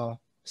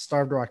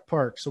Starved Rock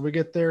Park. So we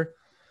get there.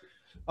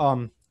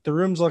 The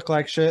rooms look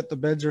like shit. The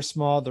beds are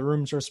small. The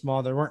rooms are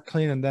small. They weren't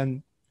clean, and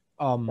then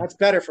that's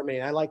better for me.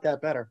 I like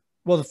that better.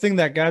 Well, the thing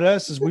that got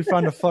us is we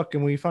found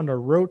a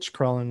roach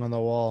crawling on the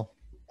wall.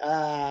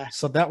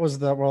 So that was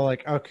we're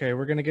like, okay,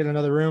 we're gonna get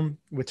another room.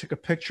 We took a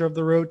picture of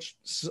the roach,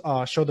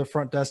 showed the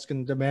front desk,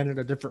 and demanded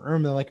a different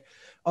room. They're like,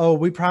 oh,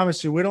 we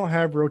promise you, we don't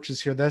have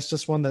roaches here. That's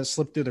just one that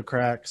slipped through the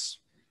cracks.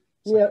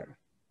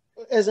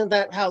 Isn't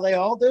that how they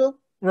all do?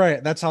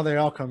 Right, that's how they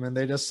all come in.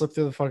 They just slip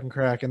through the fucking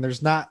crack, and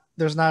there's not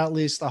at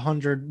least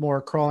 100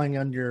 more crawling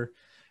on your.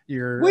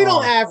 We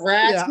don't have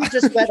rats. Yeah. We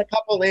just let a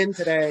couple in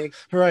today.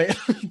 Right.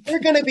 They're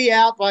going to be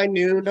out by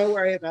noon. Don't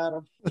worry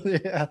about them.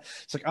 Yeah.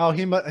 It's like, oh,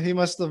 he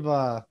must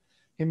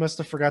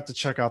have forgot to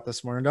check out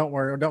this morning. Don't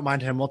worry. Don't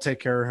mind him. We'll take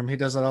care of him. He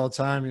does it all the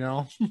time,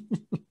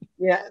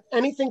 Yeah.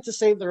 Anything to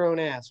save their own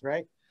ass,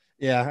 right?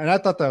 Yeah. And I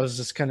thought that was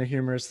just kind of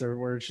humorous. Their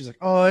word. She's like,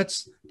 oh,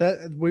 it's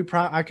that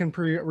I can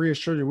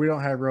reassure you, we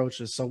don't have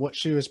roaches. So what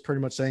she was pretty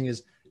much saying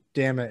is,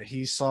 damn it,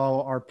 he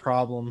saw our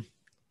problem.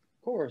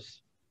 Of course.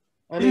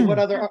 I mean,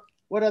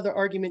 what other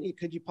argument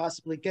could you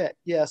possibly get?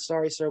 Yeah,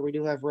 sorry, sir, we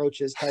do have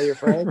roaches. Tell your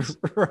friends.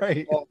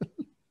 Right.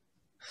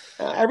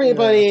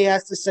 Everybody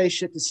has to say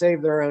shit to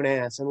save their own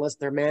ass unless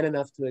they're man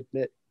enough to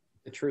admit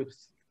the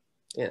truth.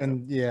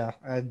 Yeah.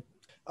 And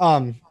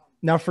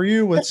now for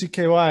you with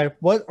CKY,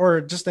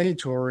 or just any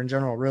tour in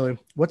general, really,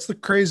 what's the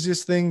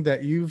craziest thing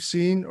that you've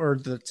seen or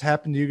that's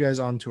happened to you guys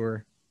on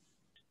tour?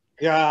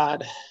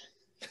 God,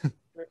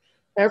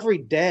 every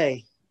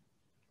day.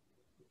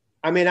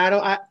 I mean,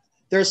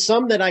 there's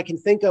some that I can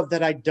think of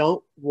that I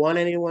don't want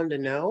anyone to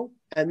know.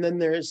 And then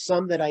there's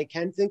some that I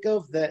can think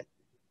of that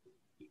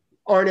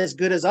aren't as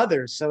good as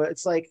others. So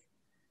it's like,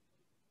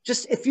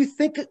 just if you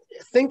think of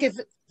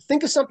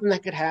something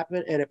that could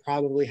happen, and it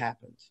probably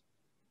happened.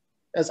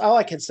 That's all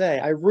I can say.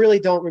 I really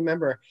don't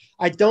remember.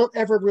 I don't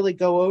ever really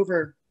go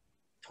over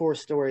tour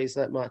stories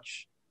that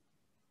much.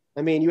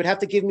 I mean, you would have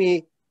to give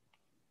me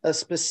a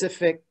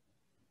specific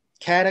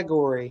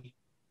category.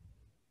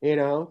 You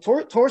know,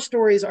 tour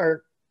stories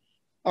are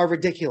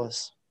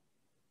ridiculous.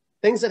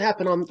 Things that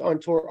happen on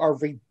tour are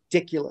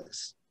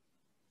ridiculous.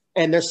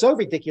 And they're so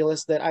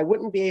ridiculous that I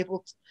wouldn't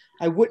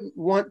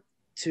want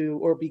to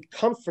or be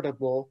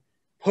comfortable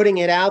putting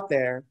it out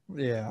there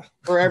Yeah.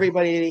 for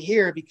everybody to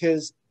hear,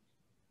 because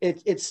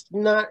it's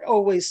not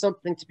always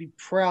something to be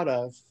proud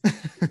of.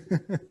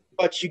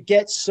 But you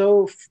get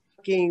so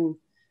fucking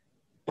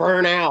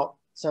burn out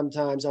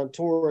sometimes on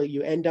tour,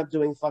 you end up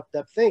doing fucked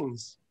up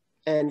things,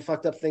 and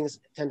fucked up things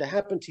tend to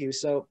happen to you.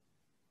 So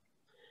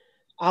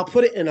I'll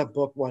put it in a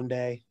book one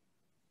day,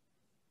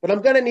 but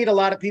I'm going to need a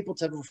lot of people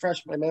to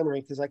refresh my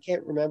memory because I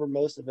can't remember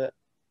most of it.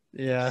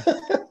 Yeah.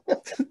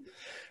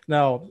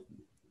 Now,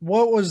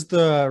 what was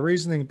the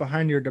reasoning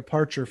behind your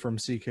departure from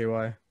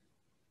CKY?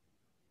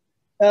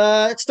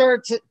 It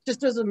started to just,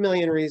 there's a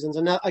million reasons.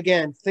 And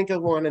again, think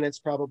of one and it's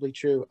probably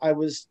true. I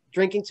was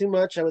drinking too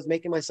much. I was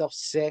making myself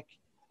sick.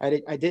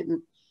 I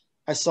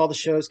saw the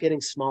shows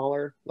getting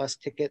smaller, less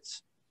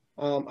tickets.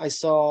 I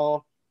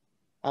saw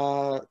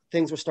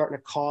things were starting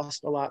to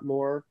cost a lot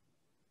more.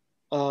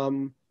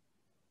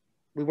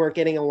 We weren't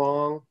getting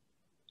along.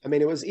 I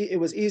mean, it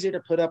was easier to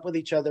put up with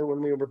each other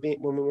when we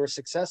were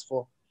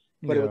successful,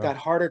 but Yeah. it got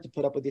harder to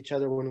put up with each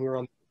other when we were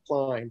on the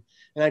decline.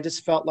 And I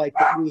just felt like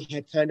we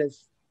had kind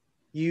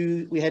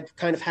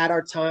of had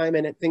our time,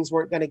 and things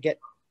weren't going to get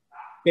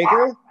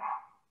bigger.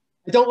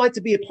 I don't like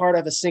to be a part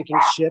of a sinking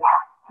ship.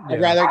 Yeah.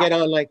 I'd rather get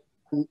on like,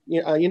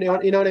 you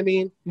know what I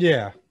mean?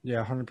 Yeah.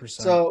 100%.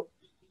 So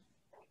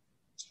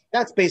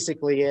that's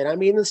basically it. I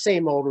mean, the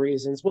same old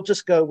reasons. We'll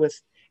just go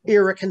with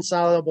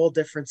irreconcilable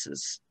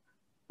differences.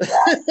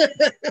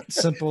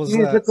 Simple as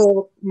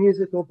that.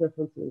 Musical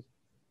differences.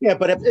 Yeah,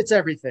 but it's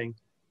everything.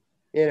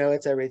 You know,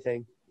 it's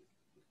everything.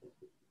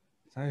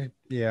 I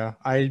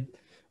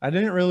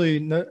didn't really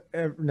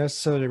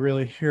necessarily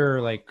really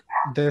hear like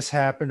this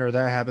happened or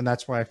that happened.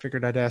 That's why I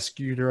figured I'd ask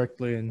you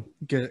directly and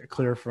get it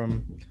clear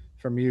from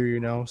you,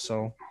 you know.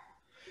 So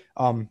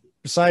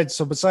besides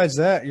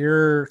that,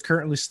 you're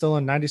currently still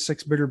in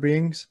 96 Bitter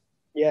Beings.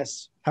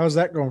 Yes. How's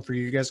that going for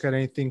you? You guys got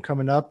anything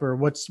coming up, or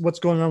what's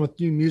going on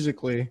with you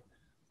musically?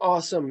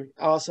 Awesome.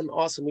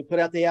 We put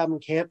out the album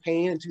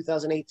Campaign in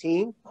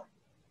 2018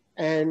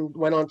 and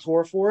went on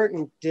tour for it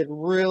and did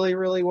really,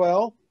 really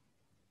well.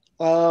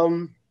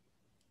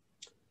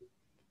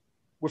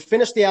 We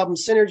finished the album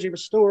Synergy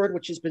Restored,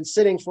 which has been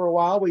sitting for a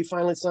while. We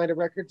finally signed a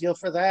record deal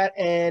for that.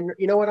 And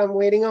you know what I'm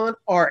waiting on?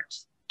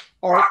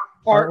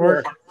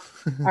 Artwork.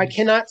 I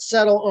cannot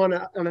settle on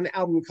an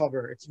album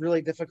cover. It's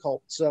really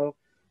difficult. So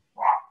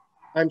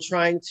I'm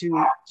trying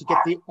to get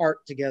the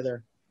art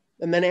together.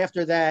 And then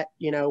after that,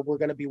 you know, we're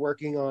going to be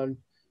working on,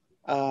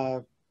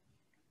 I'm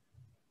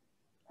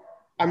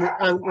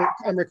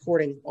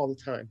recording all the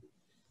time.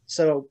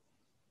 So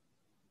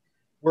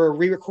we're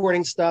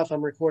re-recording stuff.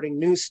 I'm recording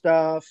new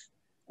stuff.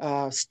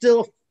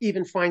 Still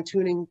even fine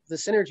tuning the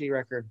Synergy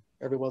record.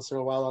 Every once in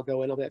a while, I'll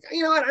go in. I'll be like,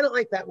 you know what? I don't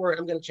like that word.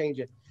 I'm going to change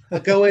it. I'll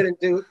go in and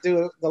do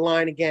the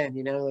line again,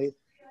 you know?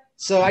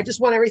 So I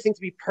just want everything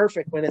to be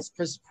perfect when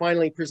it's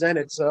finally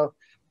presented. So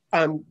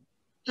I'm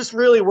just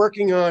really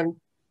working on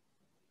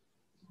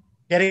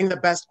getting the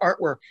best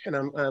artwork, and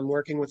I'm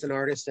working with an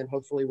artist, and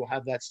hopefully we'll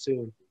have that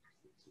soon.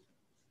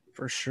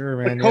 For sure,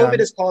 man. But COVID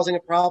is causing a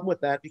problem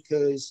with that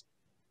because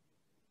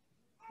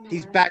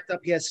he's backed up.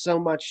 He has so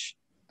much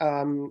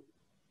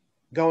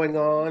going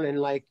on,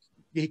 and like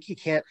he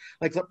can't,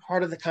 like, the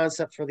part of the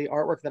concept for the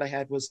artwork that I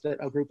had was that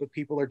a group of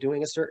people are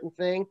doing a certain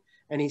thing,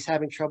 and he's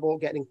having trouble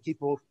getting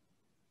people,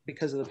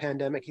 because of the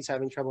pandemic, he's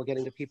having trouble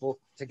getting the people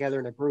together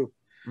in a group.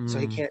 So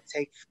he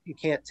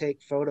can't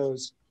take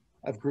photos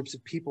of groups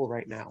of people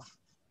right now.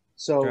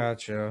 So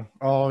gotcha.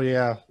 Oh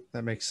yeah,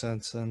 that makes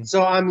sense. And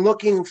so I'm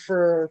looking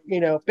for,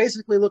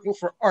 basically looking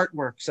for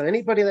artwork. So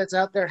anybody that's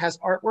out there has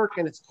artwork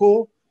and it's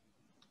cool,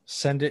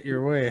 send it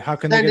your way. How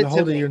can they get a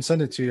hold of you and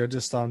send it to you?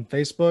 Just on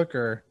Facebook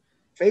or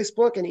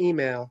Facebook and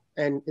email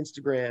and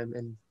Instagram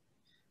and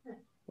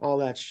all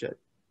that shit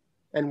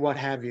and what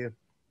have you.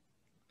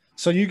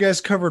 So you guys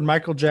covered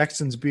Michael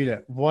Jackson's Beat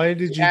It. Why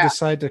did you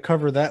decide to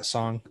cover that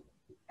song?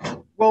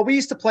 Well, we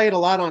used to play it a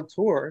lot on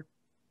tour,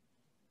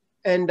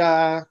 and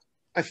I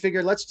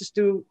figured let's just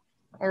do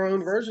our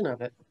own version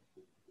of it.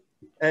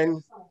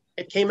 And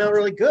it came out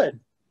really good.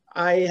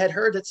 I had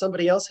heard that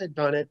somebody else had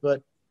done it,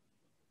 but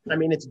I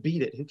mean, it's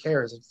Beat It. Who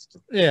cares? It's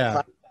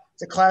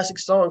a classic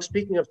song.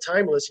 Speaking of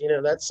timeless,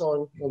 that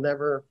song will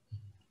never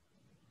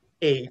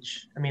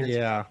age. I mean,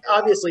 it's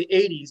obviously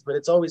 80s, but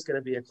it's always going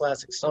to be a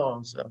classic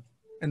song. So.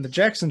 And the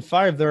Jackson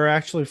 5, they're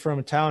actually from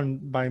a town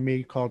by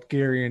me called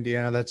Gary,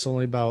 Indiana. That's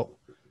only about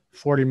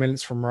 40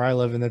 minutes from where I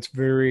live, and that's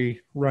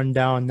very run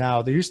down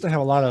now. They used to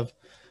have a lot of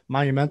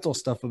monumental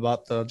stuff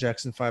about the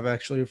Jackson 5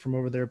 actually from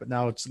over there, but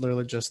now it's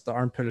literally just the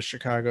armpit of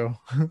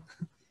Chicago.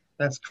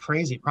 That's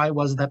crazy. Probably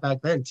wasn't that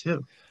back then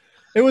too.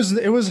 It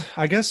was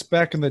I guess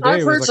back in the day. I've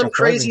it heard was like some a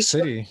thriving crazy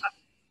city.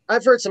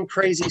 I've heard some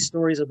crazy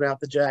stories about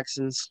the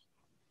Jacksons.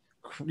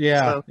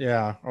 Yeah, So,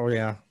 yeah, oh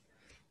yeah.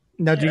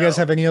 Now, you do you guys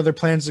know, have any other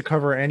plans to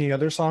cover any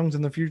other songs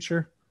in the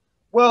future?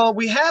 well,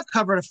 we have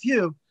covered a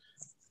few.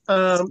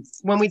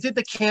 When we did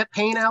the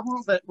campaign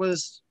album that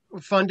was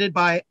funded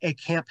by a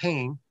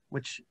campaign,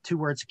 which two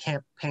words,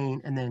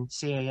 campaign, and then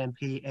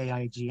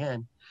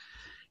CAMPAIGN,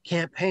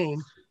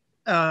 campaign.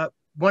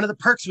 One of the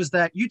perks was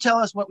that you tell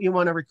us what you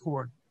want to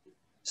record.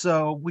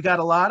 So we got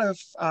a lot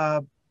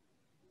of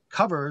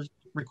cover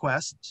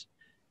requests,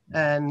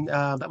 and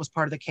that was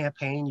part of the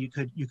campaign. You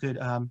could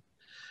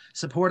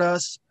support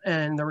us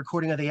and the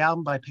recording of the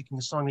album by picking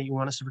a song that you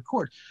want us to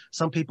record.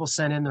 Some people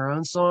sent in their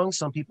own songs,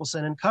 some people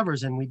sent in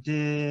covers, and we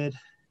did,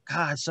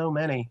 God, so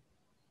many.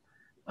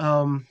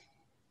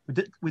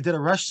 We did a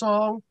Rush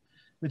song,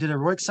 we did a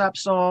Royksop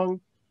song,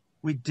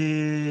 we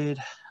did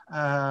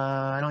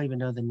I don't even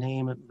know the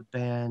name of the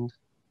band.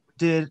 We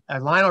did a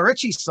Lionel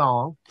Richie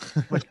song,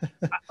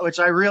 which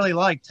I really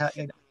liked.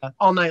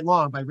 All Night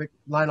Long by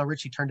Lionel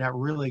Richie turned out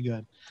really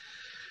good.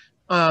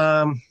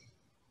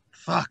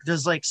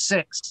 There's like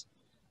six.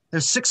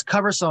 There's six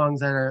cover songs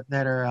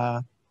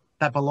that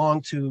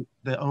belong to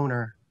the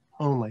owner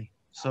only.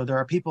 So there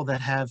are people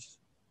that have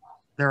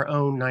their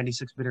own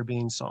 96 Bitter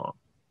Beans song.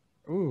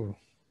 Ooh.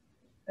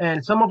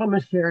 And some of them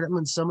have shared them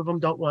and some of them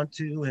don't want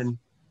to. And,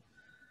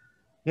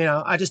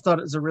 I just thought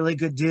it was a really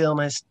good deal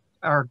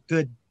or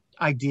good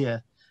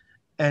idea.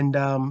 And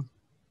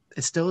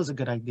it still is a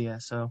good idea.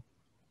 So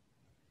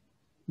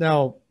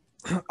Now,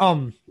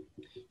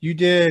 you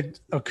did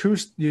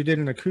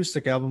an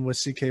acoustic album with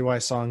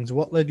CKY songs.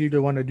 What led you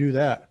to want to do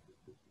that?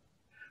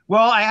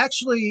 well,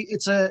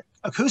 it's a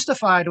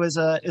Acoustified is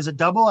a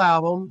double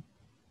album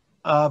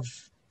of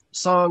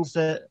songs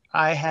that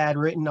I had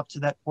written up to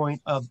that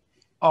point of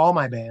all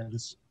my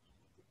bands.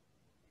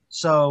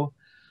 So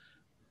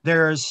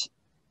there's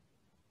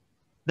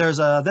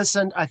a This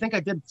End. I think I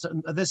did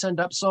a This End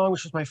Up song,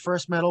 which was my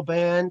first metal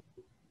band.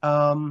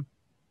 Then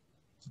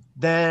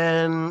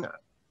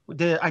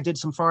I did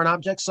some Foreign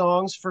Object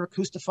songs for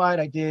Acoustified.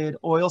 I did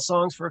Oil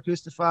songs for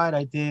Acoustified.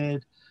 I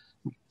did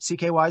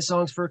CKY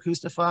songs for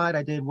Acoustified.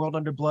 I did World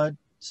Under Blood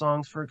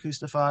songs for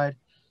Acoustified,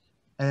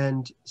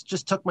 and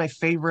just took my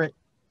favorite.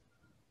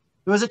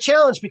 It was a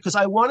challenge because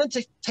I wanted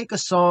to take a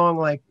song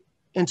like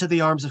Into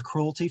the Arms of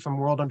Cruelty from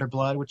World Under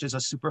Blood, which is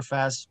a super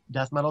fast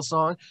death metal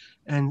song,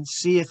 and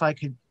see if I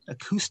could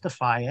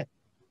acoustify it.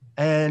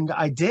 And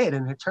I did,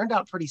 and it turned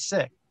out pretty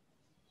sick.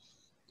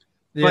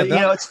 Yeah,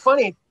 But it's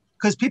funny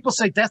because people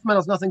say death metal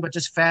is nothing but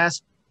just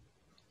fast,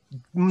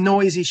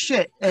 noisy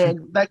shit,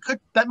 and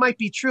that might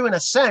be true in a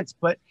sense.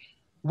 But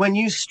when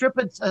you strip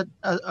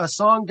a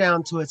song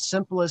down to its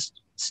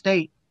simplest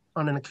state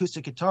on an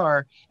acoustic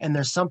guitar, and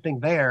there's something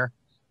there,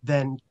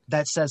 then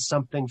that says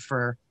something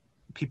for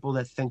people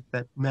that think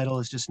that metal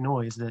is just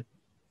noise. That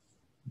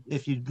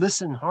if you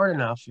listen hard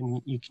enough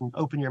and you can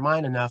open your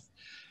mind enough,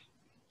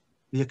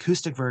 the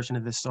acoustic version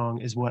of this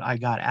song is what I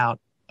got out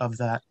of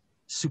that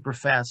super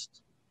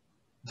fast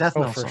death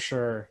metal for song.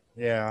 sure.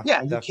 Yeah,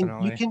 Yeah,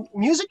 definitely. you can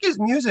music is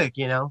music,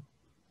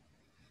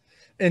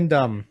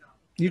 And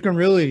you can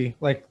really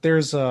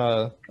there's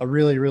a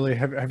really really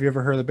have you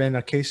ever heard of the band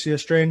Acacia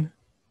Strain?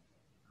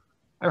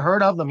 I've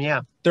heard of them,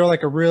 yeah. They're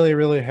like a really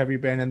really heavy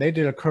band, and they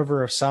did a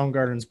cover of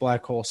Soundgarden's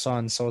Black Hole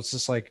Sun. So it's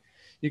just like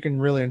you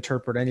can really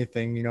interpret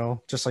anything,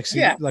 just like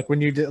Yeah. like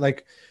when you did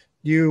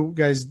you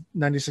guys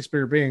 96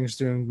 Bitter Beings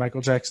doing Michael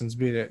Jackson's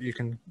Beat It.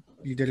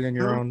 You did it in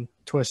your own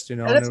twist,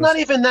 And it's not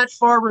even that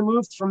far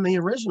removed from the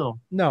original.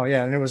 No,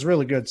 yeah, and it was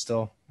really good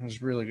still. It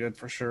was really good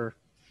for sure.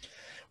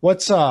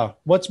 What's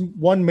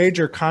one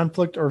major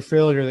conflict or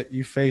failure that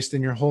you faced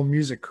in your whole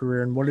music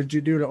career, and what did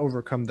you do to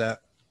overcome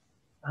that?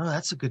 Oh,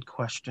 that's a good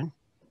question.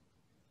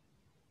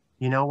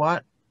 You know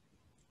what?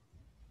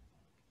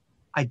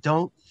 I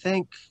don't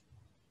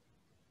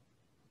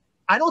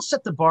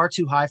set the bar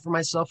too high for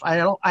myself.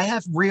 I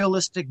have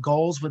realistic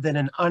goals within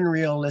an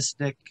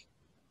unrealistic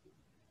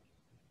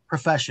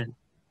profession.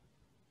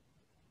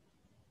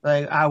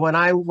 Like when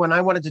I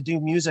wanted to do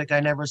music, I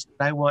never said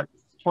I want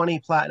 20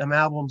 platinum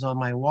albums on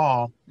my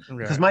wall,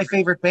 because my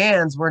favorite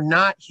bands were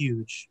not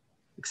huge,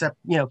 except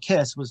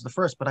Kiss was the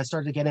first, but I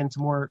started to get into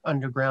more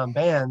underground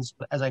bands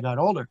as I got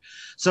older.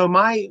 So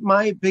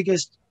my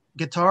biggest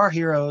guitar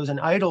heroes and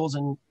idols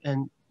and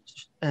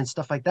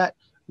stuff like that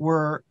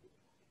were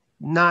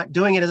not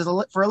doing it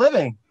for a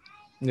living.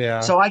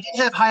 Yeah. So I didn't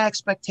have high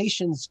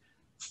expectations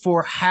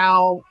for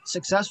how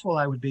successful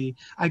I would be.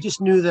 I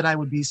just knew that I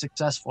would be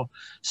successful.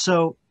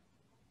 So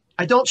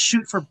I don't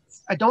shoot for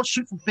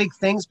big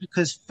things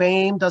because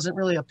fame doesn't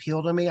really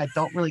appeal to me. I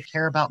don't really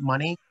care about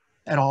money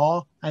at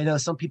all. I know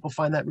some people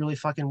find that really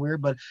fucking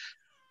weird, but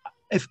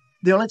if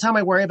the only time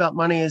I worry about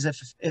money is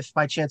if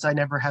by chance I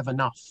never have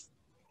enough.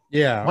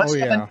 Yeah. Once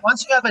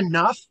you have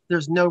enough,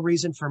 there's no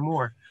reason for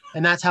more.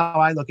 And that's how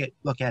I look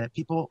at it.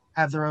 People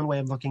have their own way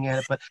of looking at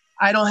it, but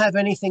I don't have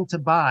anything to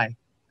buy.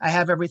 I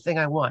have everything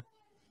I want.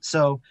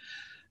 So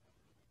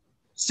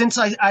since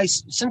I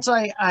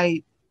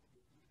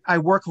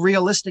work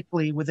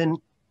realistically within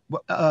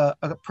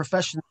a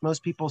profession that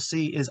most people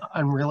see is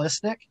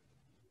unrealistic,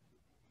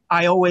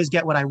 I always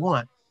get what I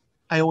want.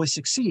 I always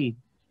succeed.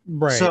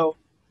 Right. So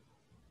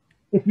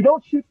if you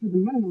don't shoot for the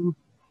moon,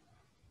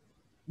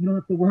 you don't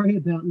have to worry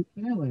about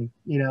failing,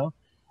 you know?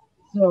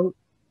 So,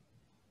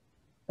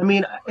 I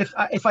mean,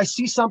 if I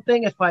see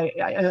something, if I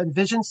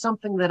envision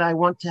something that I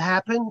want to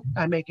happen,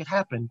 I make it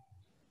happen.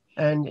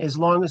 And as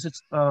long as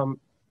it's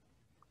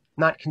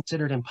not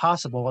considered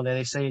impossible, and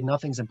they say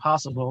nothing's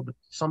impossible, but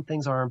some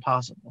things are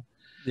impossible.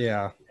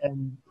 Yeah.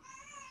 And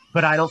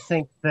but I don't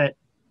think that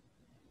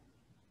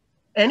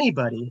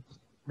anybody,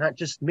 not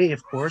just me,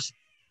 of course,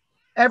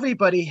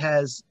 everybody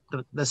has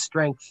the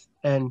strength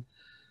and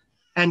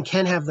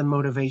can have the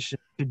motivation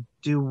to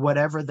do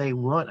whatever they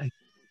want.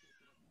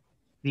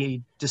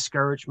 The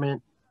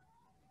discouragement,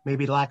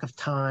 maybe lack of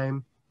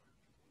time,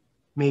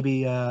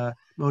 maybe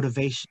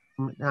motivation.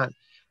 Not,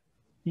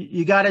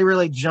 you got to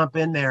really jump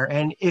in there.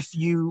 And if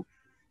you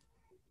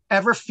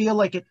ever feel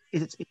like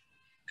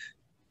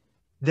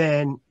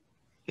then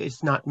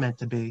it's not meant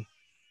to be.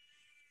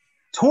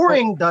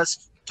 Touring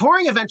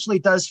eventually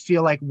does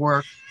feel like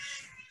work,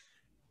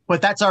 but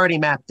that's already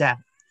mapped out.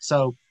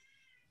 So,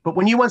 but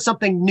when you want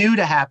something new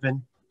to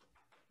happen,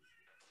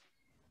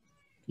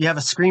 you have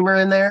a screamer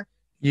in there.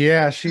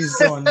 Yeah, she's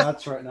going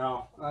nuts right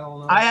now. I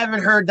don't know. I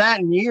haven't heard that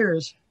in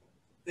years.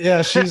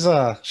 Yeah, she's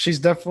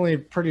definitely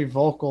pretty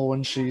vocal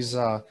when she's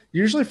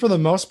usually for the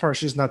most part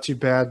she's not too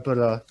bad, but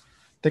I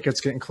think it's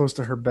getting close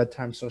to her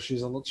bedtime, so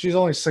she's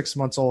only 6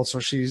 months old, so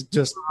she's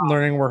just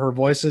learning where her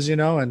voice is,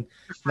 and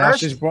now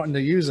she's wanting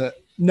to use it.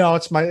 No,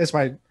 it's my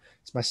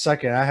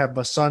second. I have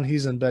a son,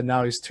 he's in bed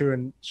now, he's 2,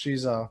 and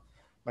she's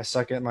my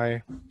second,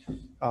 my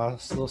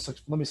little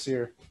 6. Let me see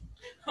her.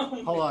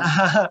 Hold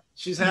on.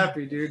 She's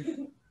happy,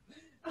 dude.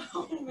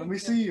 Oh Let me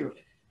God. see you.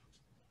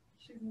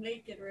 She's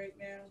naked right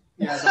now.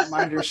 Yeah, don't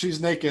mind her.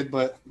 She's naked,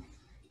 but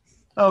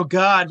Oh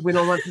God, we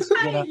don't want this to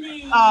get up.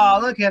 Oh,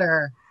 look at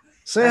her.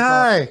 say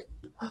That's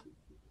hi.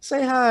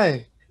 Say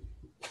hi.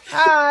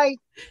 Hi.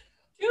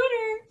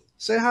 Tutor.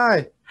 Say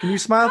hi. Can you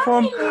smile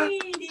for him? Hi,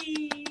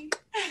 lady.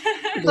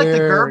 It's like the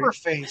Gerber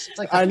face. It's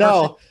like the I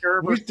know. perfect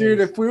Gerber Dude,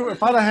 face.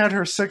 if I'd have had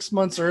her 6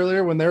 months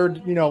earlier when they were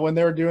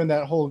doing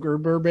that whole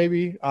Gerber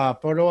baby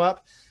photo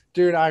op,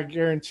 dude, I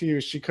guarantee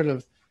you she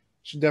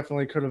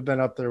definitely could have been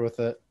up there with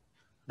it.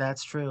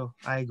 That's true.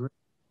 I agree.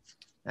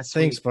 That's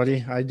Thanks, sweet.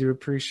 buddy. I do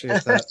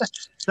appreciate that.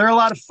 They're a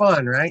lot of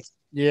fun, right?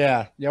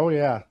 Yeah. Oh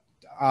yeah.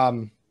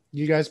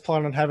 You guys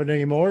plan on having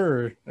any more,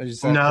 or is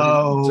that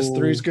No. just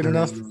 3's good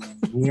enough?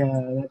 Yeah,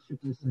 that's what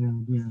they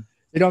sound. Yeah.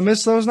 You don't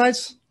miss those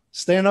nights?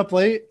 Staying up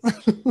late?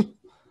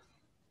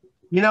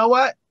 You know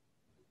what?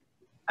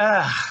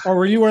 Or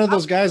were you one of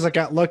those guys that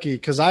got lucky?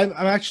 Because I'm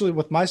actually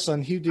with my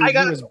son. He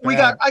was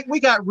bad. We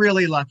got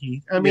really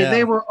lucky. I mean, Yeah.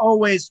 they were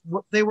always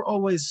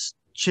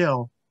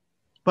chill,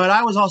 but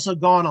I was also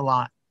gone a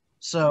lot.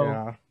 So,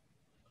 Yeah.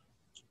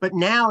 but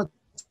now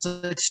it's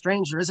like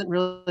strange. There isn't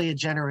really a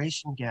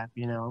generation gap,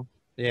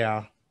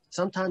 Yeah.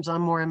 Sometimes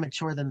I'm more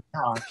immature than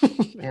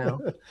they are.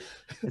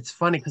 It's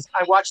funny because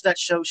I watch that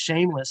show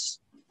Shameless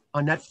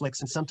on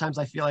Netflix, and sometimes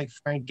I feel like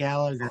Frank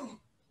Gallagher,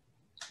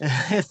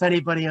 if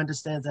anybody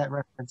understands that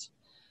reference.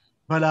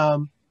 But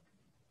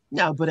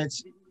no, but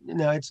it's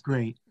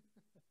great.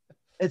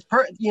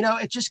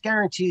 It just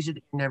guarantees you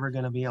that you're never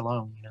going to be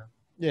alone.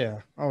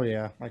 Yeah. Oh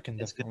yeah. I can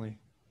It's good. definitely.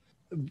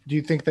 Do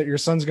you think that your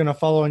son's going to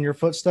follow in your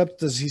footsteps?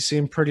 Does he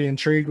seem pretty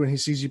intrigued when he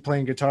sees you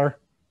playing guitar?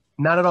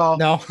 Not at all.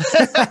 No.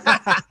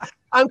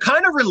 I'm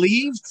kind of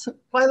relieved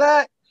by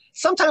that.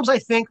 Sometimes I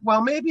think,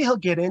 well, maybe he'll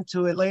get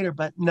into it later,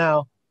 but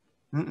no.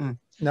 Mm-mm.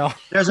 No.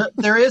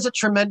 There is a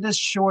tremendous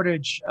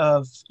shortage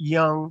of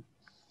young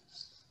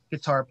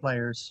guitar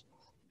players.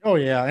 Oh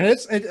yeah,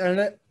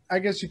 and I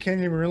guess you can't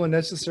even really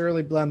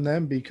necessarily blame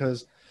them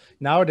because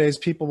nowadays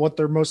people what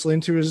they're mostly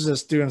into is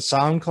just doing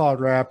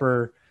SoundCloud rap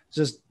or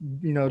just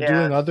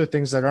doing other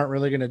things that aren't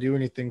really going to do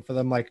anything for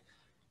them, like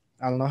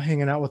I don't know,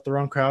 hanging out with the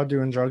wrong crowd,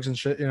 doing drugs and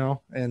shit,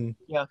 and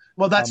yeah.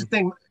 Well, that's the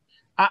thing.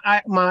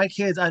 My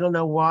kids, I don't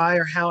know why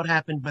or how it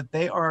happened, but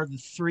they are the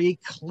 3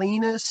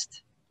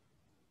 cleanest,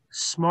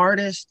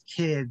 smartest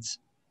kids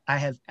I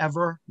have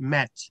ever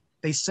met.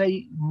 They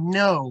say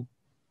no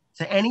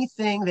to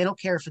anything. They don't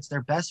care if it's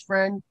their best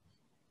friend,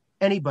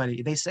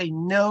 anybody. They say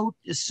no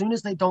as soon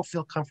as they don't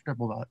feel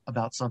comfortable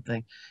about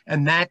something.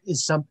 And that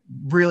is some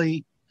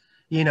really,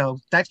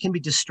 that can be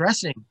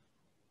distressing.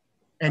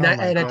 And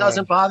it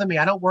doesn't bother me.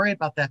 I don't worry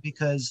about that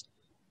because,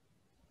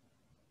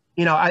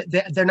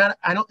 they're not,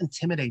 I don't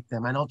intimidate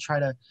them. I don't try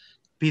to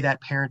be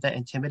that parent that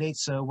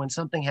intimidates. So when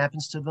something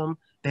happens to them,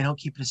 they don't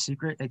keep it a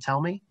secret. They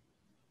tell me.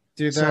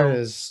 Dude,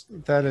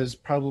 that is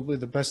probably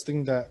the best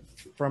thing that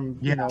from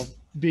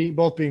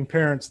being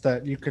parents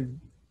that you could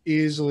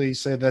easily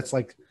say that's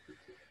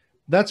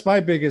my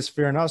biggest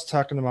fear. And I was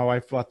talking to my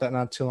wife about that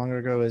not too long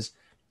ago is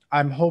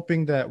I'm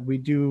hoping that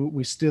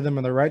we steer them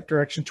in the right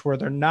direction to where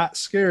they're not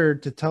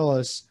scared to tell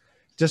us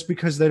just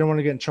because they don't want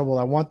to get in trouble.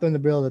 I want them to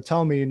be able to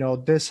tell me,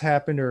 this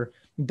happened or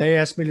they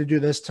asked me to do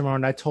this tomorrow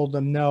and I told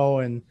them no.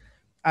 And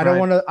I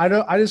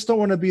just don't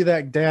want to be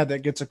that dad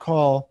that gets a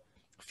call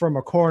from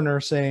a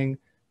corner saying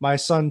my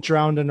son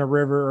drowned in a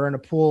river or in a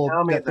pool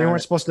Tell me that they about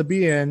weren't it. supposed to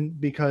be in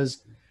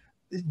because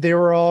they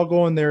were all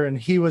going there and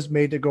he was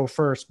made to go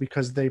first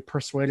because they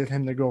persuaded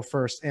him to go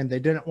first. And they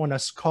didn't want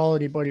to call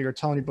anybody or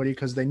tell anybody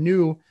because they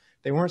knew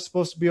they weren't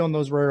supposed to be on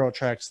those railroad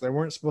tracks. They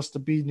weren't supposed to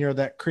be near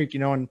that creek,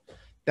 and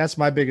that's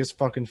my biggest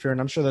fucking fear. And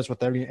I'm sure that's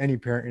what any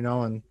parent,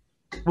 and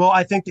Well,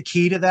 I think the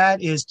key to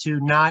that is to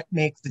not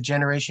make the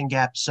generation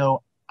gap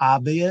so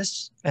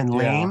obvious and yeah.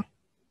 lame,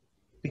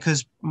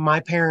 because my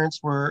parents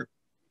felt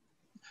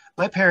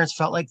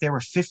like they were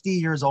 50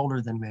 years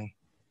older than me,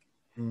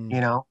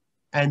 Mm.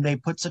 and they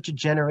put such a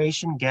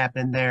generation gap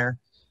in there,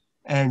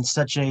 and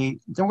they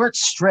weren't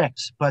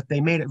strict, but they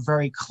made it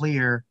very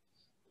clear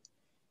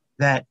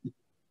that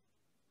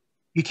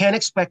you can't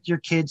expect your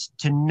kids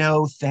to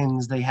know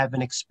things they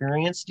haven't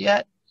experienced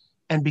yet.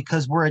 And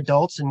because we're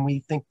adults and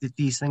we think that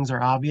these things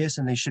are obvious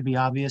and they should be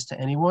obvious to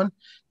anyone,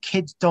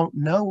 kids don't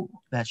know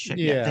that shit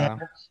yet. Yeah.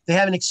 They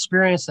haven't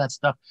experienced that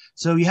stuff.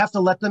 So you have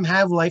to let them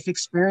have life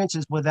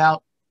experiences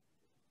without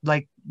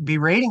like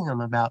berating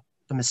them about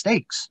the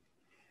mistakes.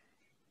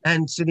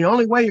 And so the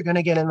only way you're going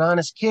to get an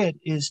honest kid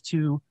is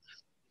to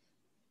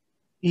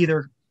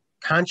either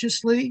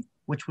consciously,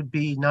 which would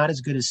be not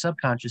as good as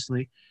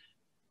subconsciously,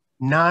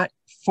 not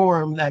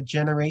form that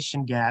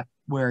generation gap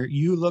where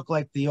you look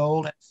like the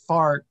old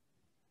fart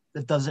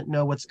that doesn't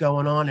know what's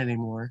going on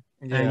anymore.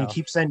 Yeah. And you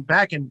keep saying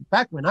back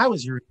when I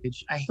was your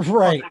age, I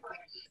Right.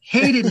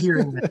 hated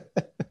hearing that.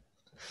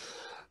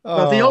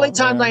 But the Oh, only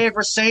time man. I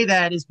ever say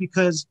that is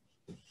because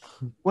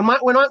when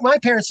my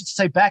parents used to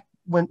say back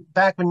when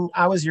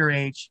I was your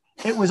age,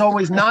 it was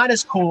always not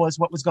as cool as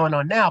what was going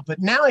on now. But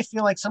now I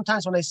feel like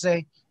sometimes when I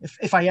say,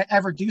 if I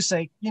ever do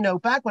say,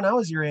 back when I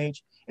was your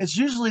age, it's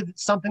usually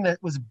something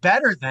that was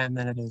better than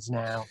it is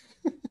now,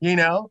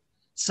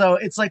 So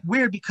it's like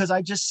weird because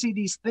I just see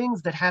these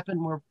things that happen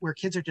where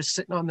kids are just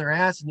sitting on their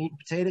ass and eating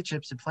potato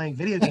chips and playing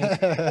video games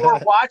or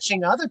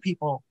watching other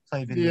people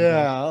play video games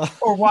Yeah.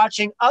 or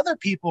watching other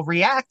people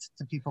react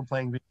to people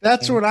playing video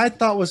That's games. what I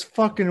thought was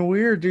fucking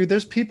weird, dude.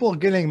 There's people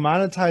getting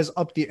monetized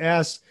up the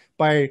ass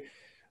by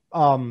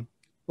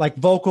like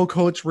vocal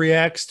coach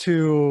reacts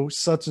to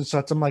such and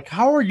such. I'm like,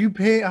 how are you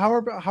paid? How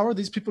are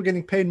these people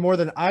getting paid more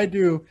than I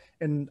do?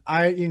 And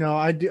I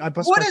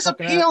bust What my is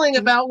fucking ass. appealing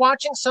about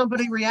watching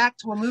somebody react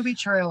to a movie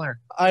trailer?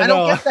 I I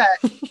don't know. get that.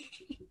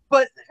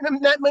 But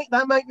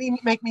that might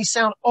make me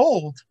sound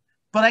old.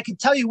 But I can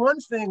tell you one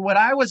thing: what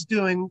I was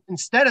doing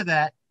instead of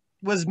that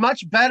was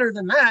much better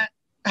than that.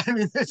 I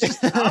mean, it's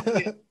just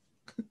obvious.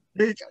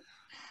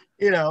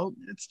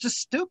 It's just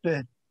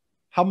stupid.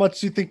 How much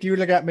do you think you would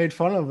have got made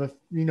fun of if,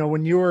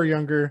 when you were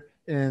younger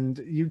and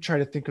you try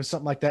to think of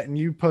something like that and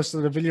you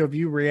posted a video of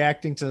you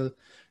reacting to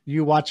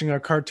you watching a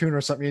cartoon or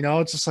something,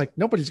 it's just like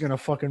nobody's going to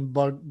fucking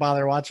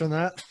bother watching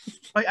that.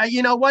 But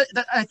you know what?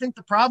 I think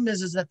the problem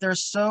is that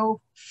there's so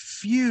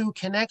few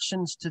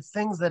connections to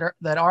things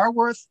that are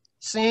worth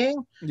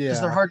seeing because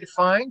they're Yeah. hard to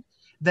find,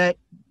 that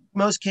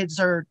most kids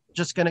are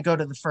just going to go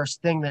to the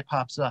first thing that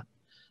pops up.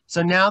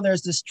 So now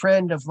there's this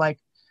trend of like,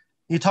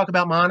 you talk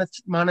about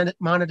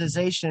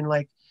monetization,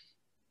 like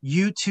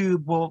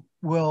YouTube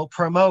will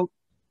promote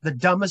the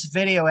dumbest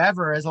video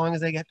ever as long as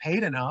they get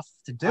paid enough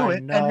to do I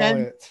it. know And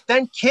it.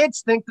 then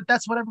kids think that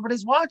that's what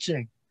everybody's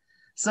watching.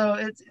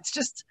 So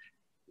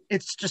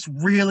it's just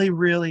really,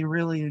 really,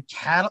 really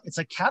it's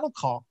a cattle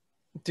call.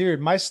 Dude,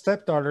 my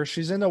stepdaughter,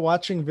 she's into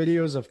watching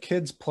videos of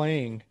kids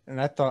playing. And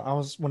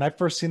when I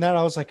first seen that,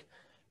 I was like,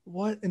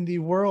 what in the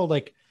world?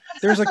 Like,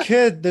 there's a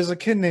kid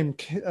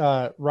named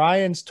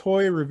Ryan's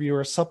Toy Review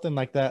or something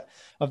like that,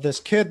 of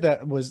this kid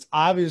that was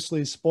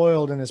obviously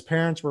spoiled and his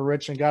parents were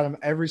rich and got him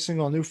every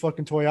single new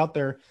fucking toy out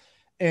there.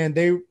 And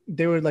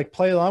they would like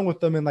play along with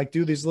them and like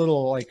do these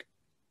little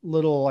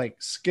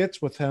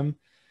skits with him.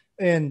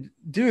 And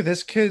dude,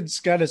 this kid's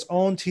got his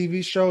own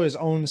TV show, his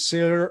own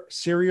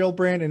cereal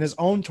brand, and his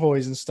own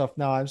toys and stuff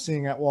now I'm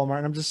seeing at Walmart.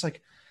 And I'm just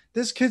like,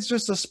 this kid's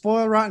just a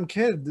spoiled, rotten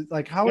kid.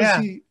 Like, how is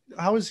he?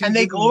 And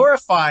they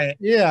glorify it.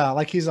 Yeah,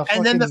 like he's a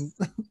and fucking. Then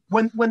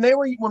when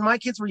my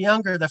kids were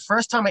younger, the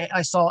first time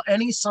I saw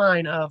any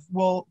sign of,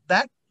 well,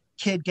 that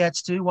kid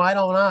gets to, why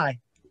don't I?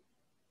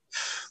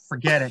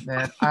 Forget it,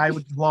 man. I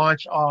would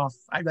launch off.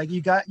 I like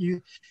you gotta.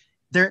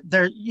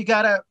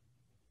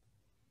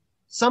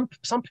 Some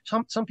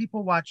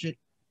people watch it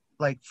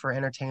like for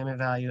entertainment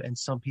value, and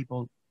some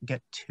people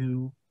get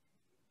too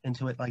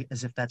into it, like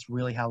as if that's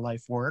really how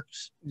life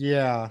works.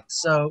 Yeah.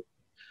 So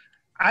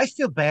I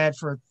feel bad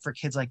for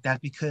kids like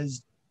that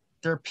because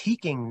they're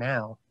peaking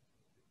now,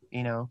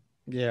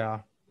 Yeah.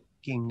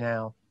 peaking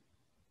now,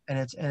 and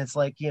it's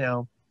like,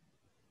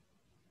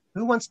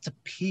 who wants to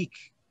peak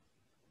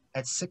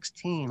at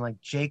 16 like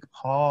Jake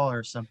Paul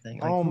or something?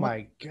 Like, oh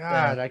my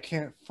god, I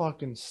can't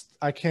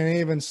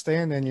even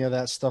stand any of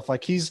that stuff.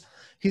 Like he's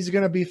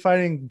gonna be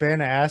fighting Ben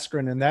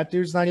Askren, and that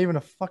dude's not even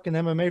a fucking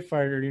MMA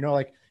fighter.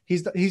 Like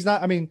he's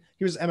not. I mean,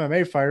 he was an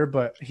MMA fighter,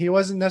 but he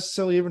wasn't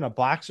necessarily even a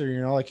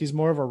boxer. Like he's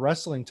more of a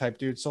wrestling type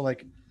dude. So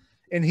like,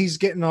 and he's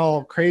getting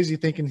all crazy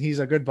thinking he's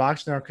a good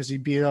boxer now because he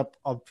beat up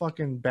a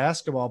fucking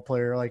basketball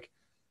player. Like,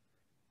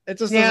 It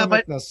just Yeah, doesn't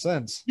make but no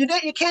sense. you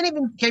can't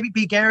even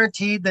be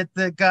guaranteed that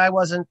the guy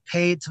wasn't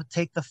paid to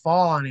take the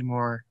fall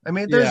anymore. I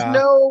mean, Yeah.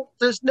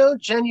 there's no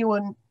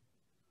genuine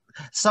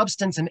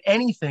substance in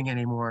anything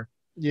anymore.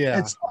 Yeah.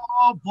 It's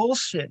all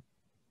bullshit.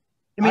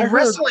 I I mean,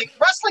 heard.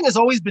 wrestling has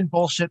always been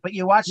bullshit, but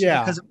you watch it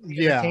Yeah. because it's the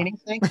Yeah. entertaining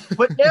thing.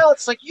 But now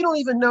it's like you don't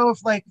even know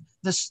if like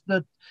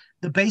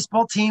the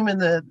baseball team in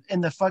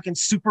the fucking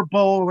Super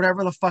Bowl or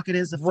whatever the fuck it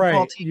is, the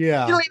football Right. team. You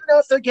Yeah. don't even know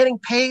if they're getting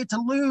paid to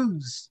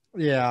lose.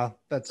 Yeah.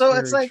 That's So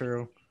it's very like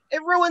true.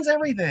 it ruins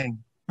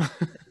everything.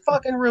 It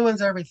fucking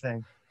ruins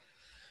everything.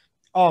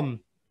 So you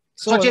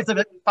So have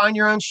to find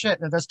your own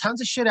shit. Now, there's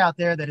tons of shit out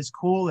there that is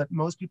cool that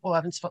most people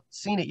haven't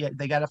seen it yet.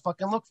 They got to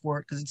fucking look for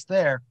it because it's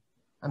there.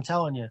 I'm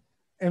telling you.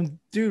 and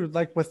dude,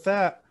 like with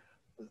that,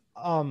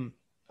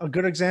 a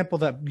good example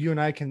that you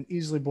and I can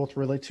easily both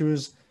relate to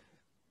is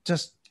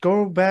just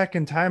go back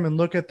in time and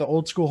look at the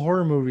old school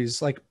horror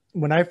movies. Like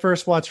when I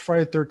first watched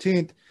Friday the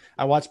 13th,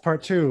 I watched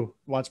part 2,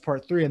 watched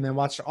part 3, and then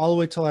watched it all the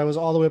way till I was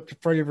all the way up to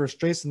Freddy vs.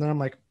 Jason. Then I'm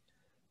like,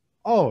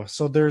 oh,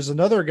 so there's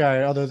another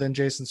guy other than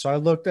Jason. So I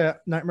looked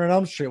at Nightmare on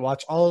Elm Street,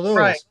 watched all of those.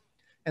 Right.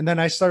 And then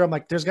I started, I'm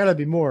like, there's got to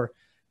be more.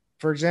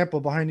 For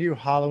example, behind you,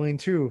 Halloween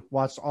 2,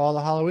 watched all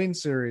the Halloween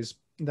series.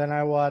 Then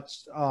I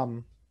watched,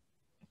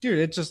 dude,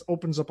 it just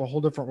opens up a whole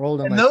different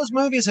world. And like, those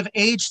movies have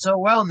aged so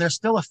well and they're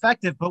still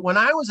effective. But when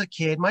I was a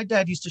kid, my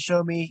dad used to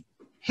show me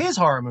his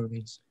horror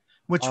movies,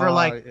 which were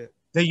like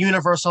the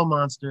Universal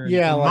Monster,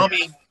 yeah, the like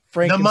Mummy,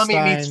 Frankenstein. the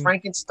Mummy meets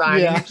Frankenstein.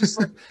 Yeah. And you're just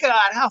like,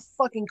 God, how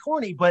fucking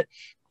corny. But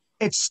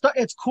it's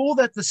cool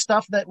that the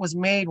stuff that was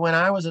made when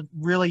I was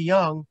really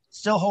young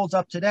still holds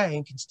up today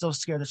and can still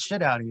scare the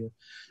shit out of you.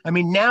 I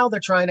mean, now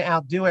they're trying to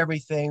outdo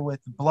everything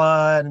with the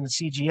blood and the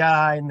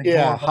CGI and the gore.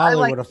 But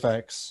Hollywood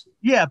effects.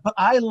 Yeah, but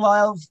I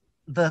love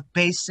the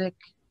basic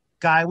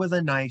guy with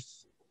a knife.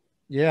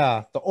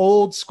 Yeah, the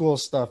old school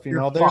stuff.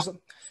 There's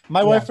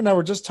my wife and I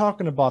were just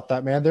talking about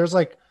that, man. There's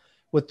like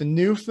with the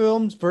new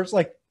films versus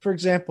like, for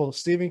example,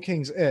 Stephen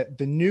King's It.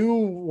 The new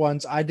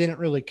ones I didn't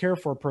really care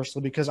for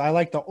personally because I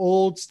like the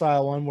old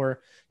style one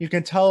where you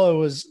can tell it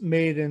was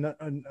made in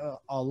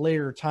a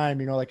later time.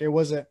 Like it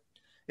wasn't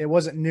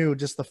new.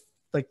 Just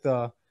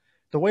the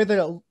way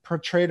that it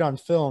portrayed on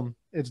film,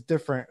 it's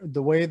different.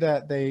 The way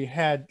that they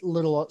had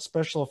little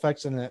special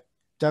effects in it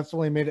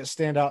definitely made it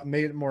stand out and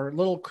made it more a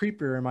little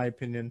creepier in my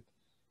opinion.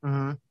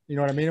 Mm-hmm. You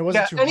know what I mean? It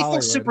wasn't too anything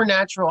Hollywood.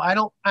 Supernatural. I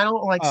don't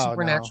like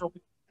supernatural.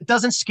 No. It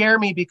doesn't scare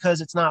me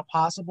because it's not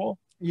possible.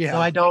 Yeah.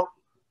 So I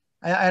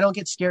don't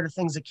get scared of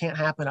things that can't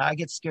happen. I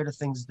get scared of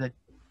things that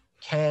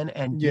can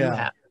and do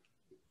happen.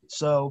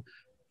 So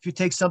if you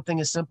take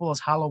something as simple as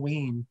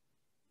Halloween,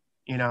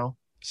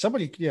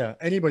 anybody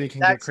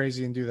can get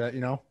crazy and do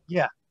that,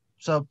 Yeah.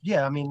 So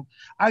I mean,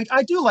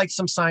 I do like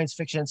some science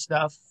fiction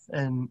stuff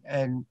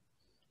and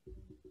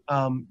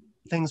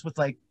things with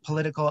like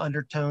political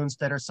undertones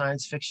that are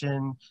science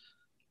fiction,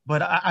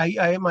 but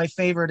I my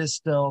favorite is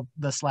still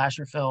the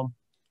slasher film.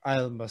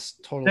 I'm a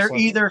total. They're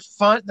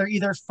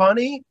either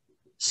funny,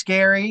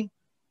 scary,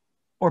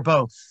 or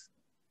both.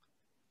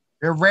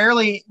 They're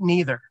rarely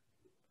neither.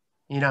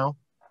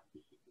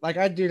 Like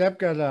I've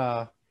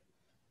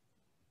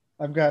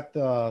got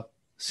the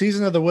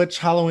Season of the Witch,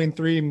 Halloween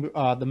 3,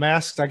 the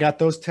masks. I got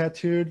those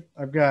tattooed.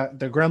 I've got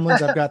the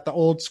Gremlins. I've got the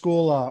old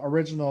school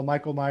original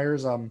Michael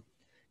Myers.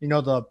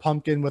 The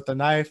pumpkin with the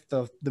knife,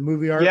 the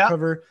movie art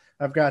cover.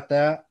 I've got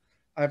that.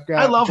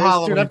 I love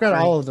Halloween. Dude, I've got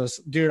 3. All of this.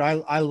 Dude,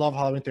 I love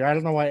Halloween 3. I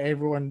don't know why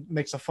everyone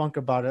makes a funk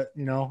about it.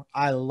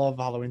 I love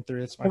Halloween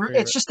 3. It's my favorite.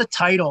 It's just the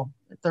title.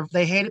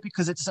 They hate it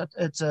because it's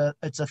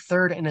a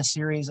third in a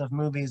series of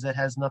movies that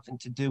has nothing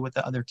to do with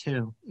the other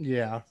 2.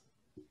 Yeah.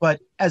 But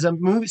as a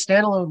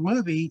standalone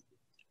movie,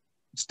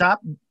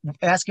 stop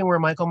asking where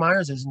Michael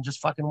Myers is and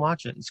just fucking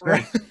watch it. It's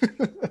great.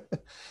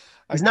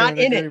 He's not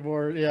in it.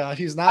 Yeah,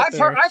 he's not.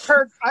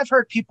 I've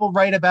heard people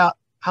write about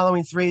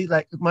Halloween 3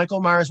 like Michael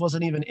Myers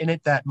wasn't even in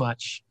it that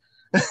much.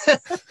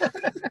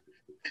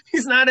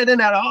 He's not in it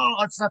at all.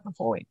 That's not the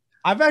point.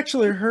 I've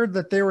actually heard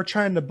that they were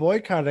trying to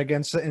boycott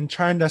against it and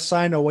trying to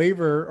sign a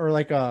waiver or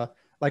like a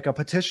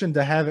petition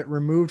to have it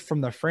removed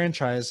from the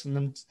franchise. And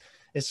then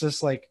it's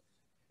just like,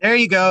 there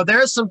you go.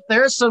 There's some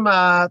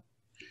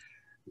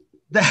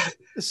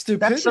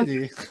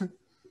stupidity.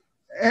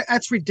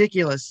 That's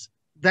ridiculous.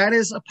 That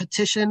is a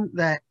petition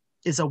that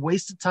is a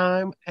waste of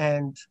time,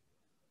 and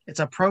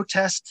it's a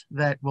protest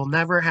that will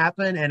never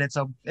happen.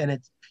 And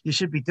you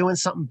should be doing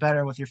something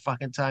better with your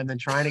fucking time than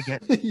trying to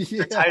get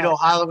the title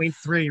Halloween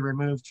 3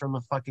 removed from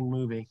a fucking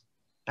movie.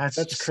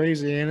 That's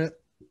crazy, ain't it?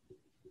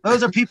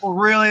 Those are people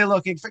really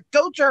looking for.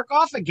 Go jerk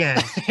off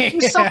again.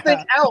 Do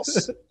something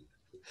else.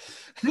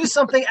 Do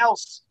something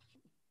else.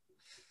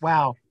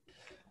 Wow.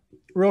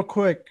 Real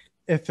quick,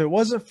 if it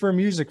wasn't for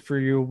music for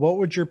you, what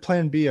would your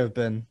plan B have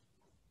been?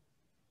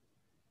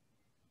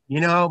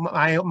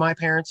 My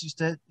parents used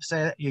to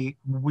say that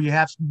we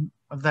have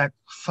that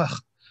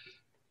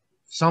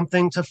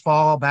something to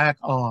fall back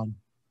on.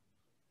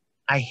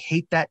 I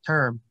hate that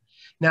term.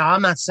 Now,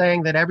 I'm not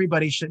saying that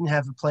everybody shouldn't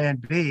have a plan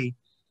B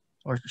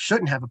or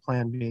shouldn't have a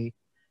plan B,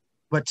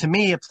 but to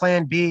me, a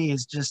plan B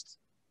is just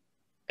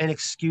an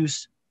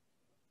excuse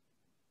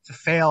to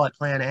fail at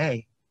plan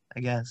A, I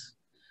guess.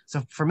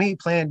 So for me,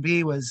 plan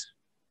B was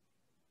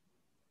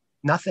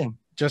nothing.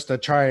 Just to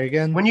try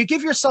again. When you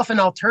give yourself an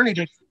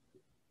alternative,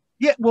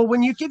 yeah, well,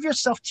 when you give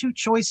yourself two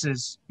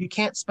choices, you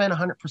can't spend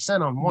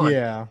 100% on one.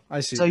 Yeah, I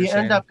see. So what you you're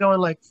end saying. up going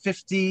like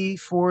 50,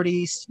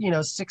 40,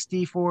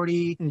 60,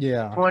 40,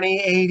 Yeah. 20,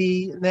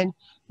 80, and then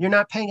you're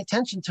not paying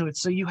attention to it.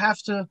 So you have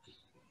to,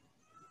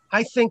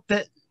 I think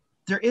that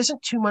there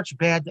isn't too much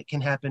bad that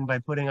can happen by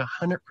putting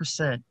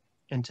 100%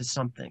 into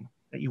something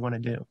that you want to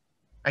do.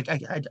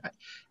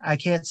 I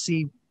can't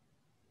see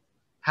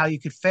how you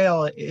could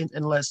fail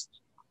unless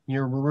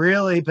you're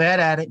really bad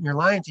at it and you're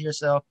lying to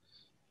yourself,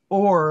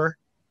 or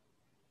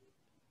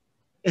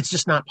it's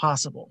just not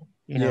possible.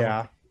 You know,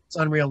 Yeah. it's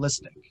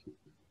unrealistic.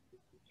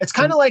 It's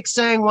kind of like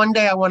saying one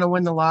day I want to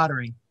win the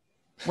lottery.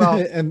 Well,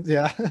 and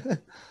yeah.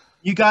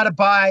 you got to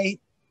buy,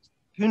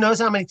 who knows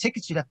how many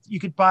tickets you'd have. You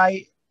could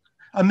buy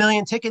 1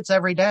 million tickets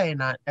every day and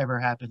not ever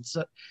happen.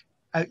 So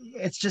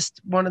it's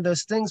just one of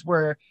those things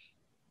where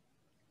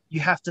you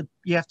have to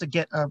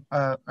get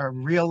a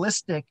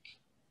realistic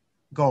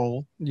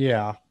goal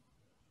Yeah.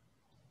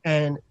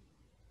 and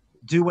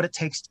do what it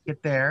takes to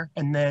get there,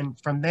 and then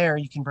from there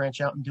you can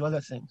branch out and do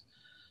other things.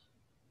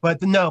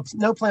 But no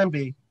plan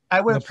B. I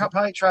would have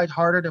probably tried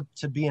harder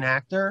to be an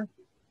actor,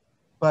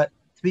 but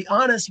to be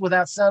honest,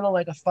 without sounding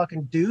like a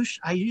fucking douche,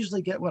 I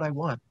usually get what I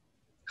want.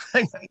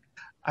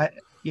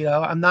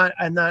 I'm not,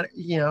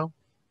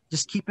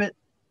 just keep it,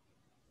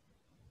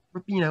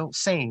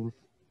 sane.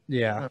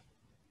 Yeah.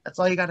 That's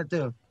all you got to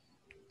do.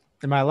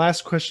 And my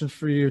last question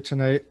for you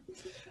tonight,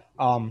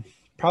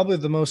 probably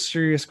the most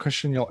serious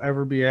question you'll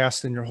ever be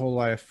asked in your whole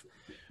life.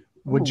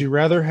 Would you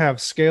rather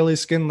have scaly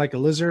skin like a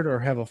lizard or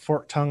have a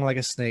forked tongue like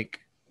a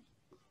snake?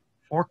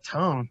 Forked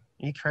tongue?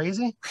 Are you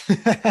crazy?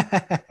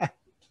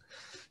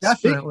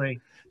 Definitely.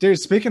 Dude,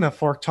 speaking of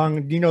forked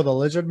tongue, do you know the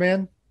lizard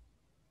man?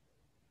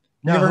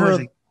 No, you ever who is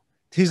heard? he?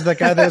 He's the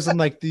guy that was in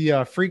like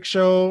the freak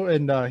show,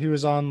 and he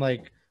was on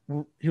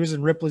he was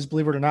in Ripley's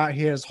Believe It or Not.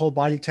 He had his whole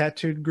body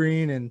tattooed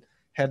green and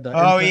had the.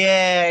 Oh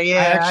yeah.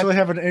 I actually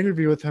have an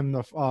interview with him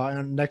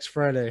next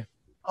Friday.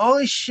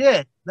 Holy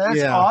shit,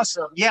 that's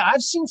awesome. Yeah,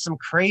 I've seen some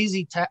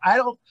crazy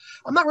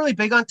I'm not really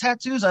big on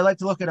tattoos. I like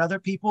to look at other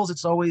people's.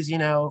 It's always,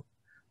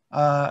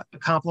 a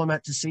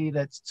compliment to see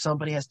that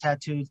somebody has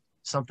tattooed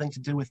something to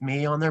do with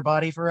me on their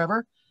body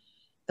forever.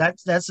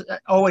 That's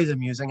always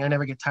amusing. I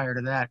never get tired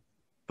of that.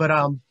 But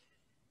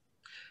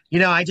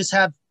I just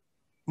have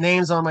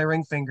names on my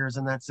ring fingers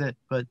and that's it.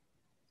 But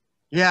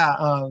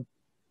yeah,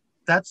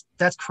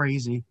 that's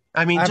crazy.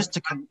 I mean, just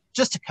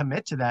to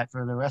commit to that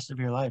for the rest of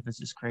your life is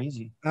just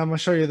crazy. I'm gonna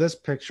show you this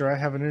picture. I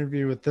have an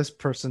interview with this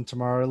person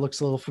tomorrow. It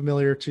looks a little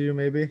familiar to you,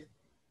 maybe.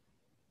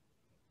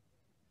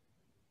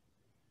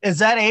 Is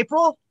that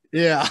April?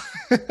 Yeah.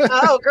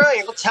 Oh,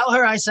 great. Well, tell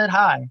her I said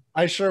hi.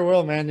 I sure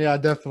will, man. Yeah, I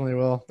definitely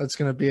will. That's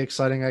gonna be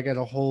exciting. I got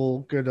a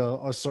whole good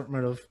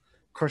assortment of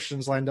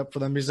questions lined up for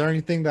them. Is there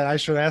anything that I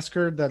should ask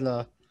her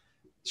that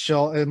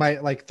it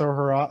might like throw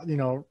her off?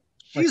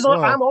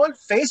 I'm on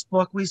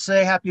Facebook. We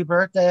say happy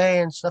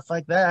birthday and stuff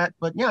like that.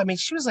 But yeah, I mean,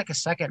 she was like a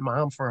second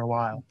mom for a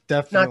while.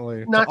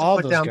 Definitely. Not to all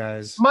put those down.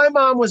 guys. My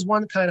mom was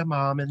one kind of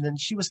mom, and then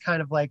she was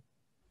kind of like,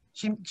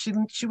 she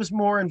was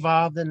more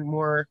involved and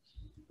more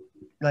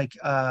like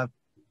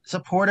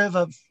supportive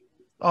of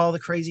all the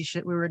crazy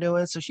shit we were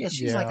doing. So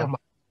she's like a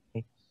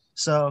mom.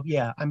 So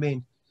yeah, I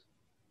mean,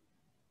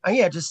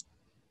 just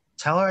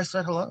tell her I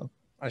said hello.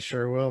 I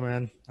sure will,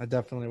 man. I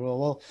definitely will.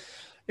 Well,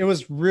 it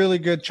was really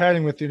good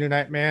chatting with you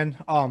tonight, man.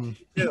 I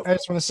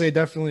just want to say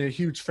definitely a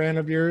huge fan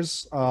of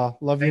yours.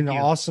 Love you. The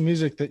awesome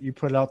music that you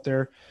put out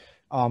there.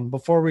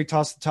 Before we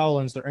toss the towel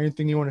in, is there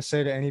anything you want to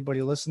say to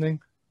anybody listening?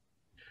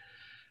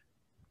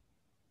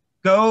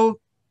 Go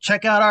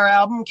check out our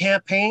album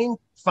campaign.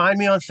 Find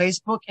me on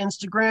Facebook,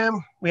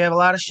 Instagram. We have a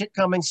lot of shit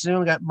coming soon.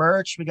 We got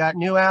merch. We got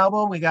new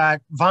album. We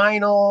got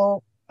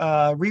vinyl,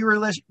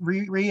 reissues.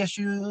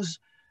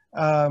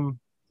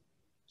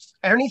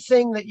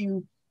 Anything that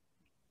you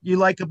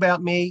like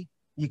about me,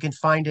 you can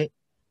find it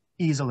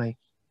easily.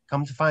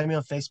 Come to find me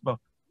on Facebook,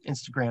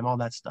 Instagram, all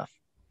that stuff.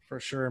 For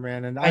sure,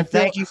 man. And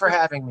thank you for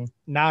having me.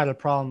 Not a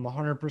problem.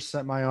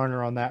 100% my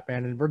honor on that,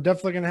 man. And we're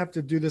definitely going to have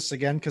to do this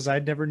again because I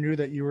never knew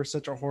that you were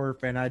such a horror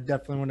fan. I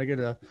definitely want to get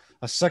a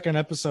second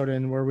episode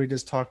in where we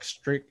just talk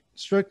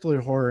strictly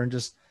horror and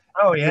just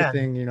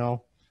everything, Yeah,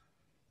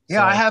 So,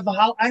 I have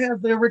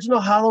the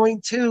original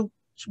Halloween 2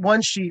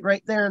 one sheet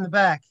right there in the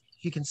back.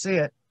 You can see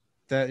it.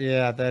 That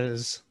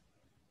is.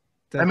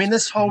 I mean,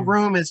 this whole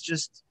room is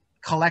just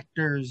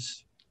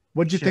collectors.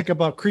 What'd you think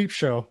about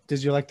Creepshow?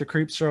 Did you like the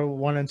Creepshow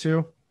 1 and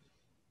 2?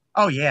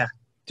 Oh yeah,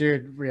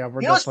 dude. Yeah,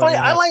 we're. You know what's funny?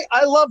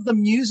 I love the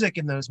music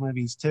in those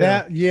movies too.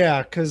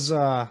 Because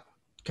God,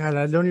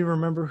 I don't even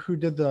remember who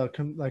did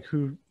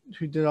who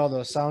did all the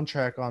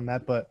soundtrack on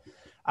that. But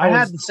I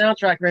have the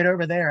soundtrack right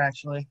over there,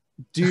 actually.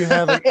 Do you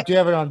have it? Do you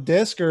have it on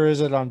disc or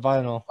is it on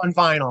vinyl? On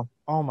vinyl.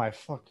 Oh my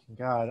fucking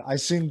God!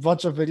 I've seen a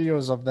bunch of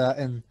videos of that,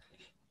 and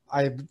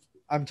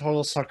I'm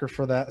total sucker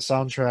for that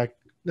soundtrack.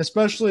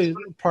 especially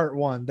part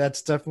one.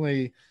 That's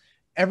definitely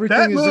everything.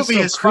 That is just movie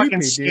so is creepy, fucking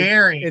dude.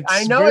 scary. It's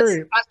I know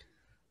very.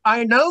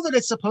 I know that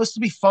it's supposed to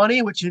be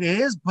funny, which it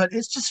is, but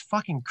it's just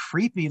fucking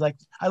creepy. Like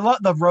I love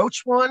the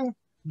roach one,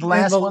 the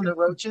last one, the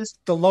roaches.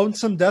 The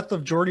lonesome death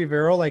of Jordy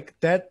Verrill, like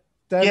that.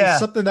 That is Yeah.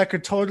 something that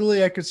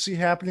I could see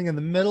happening in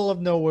the middle of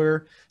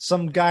nowhere.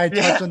 Some guy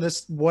Yeah. touching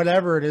this,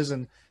 whatever it is,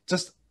 and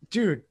just,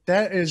 dude,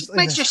 that is It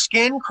makes your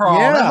skin crawl.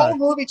 Yeah. The whole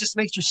movie just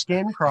makes your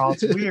skin crawl.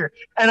 It's weird.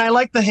 And I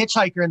like the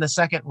hitchhiker in the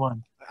second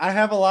one. I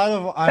have a lot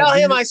of. Tell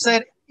him I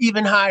said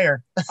even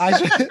higher.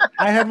 I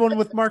had one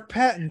with Mark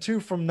Patton too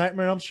from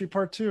Nightmare on Elm Street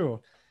Part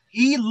 2.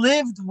 He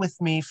lived with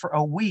me for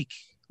a week.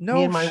 No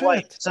me and my shit.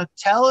 wife. So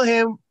tell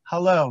him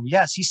hello.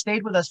 Yes, he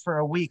stayed with us for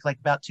a week, like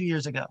about 2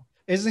 years ago.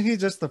 Isn't he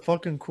just the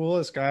fucking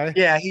coolest guy?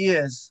 Yeah, he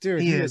is.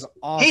 Dude, he is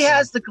awesome. He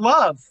has the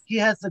glove. He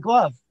has the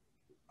glove.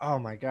 Oh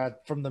my god,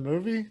 from the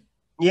movie?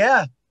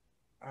 Yeah.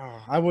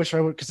 Oh, I wish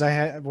I would, because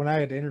when I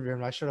had interviewed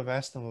him, I should have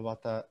asked him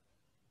about that.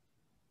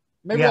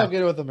 Maybe Yeah. I'll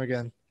get with him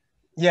again.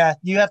 Yeah,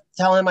 you have to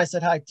tell him I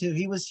said hi too.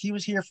 He was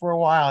here for a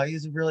while.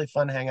 He's really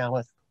fun to hang out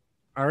with.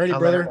 Alrighty, I'll let him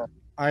brother. know.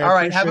 I All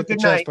right, have a appreciate the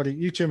good chance, night. buddy.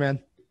 You too, man.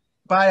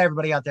 Bye,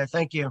 everybody out there.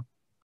 Thank you.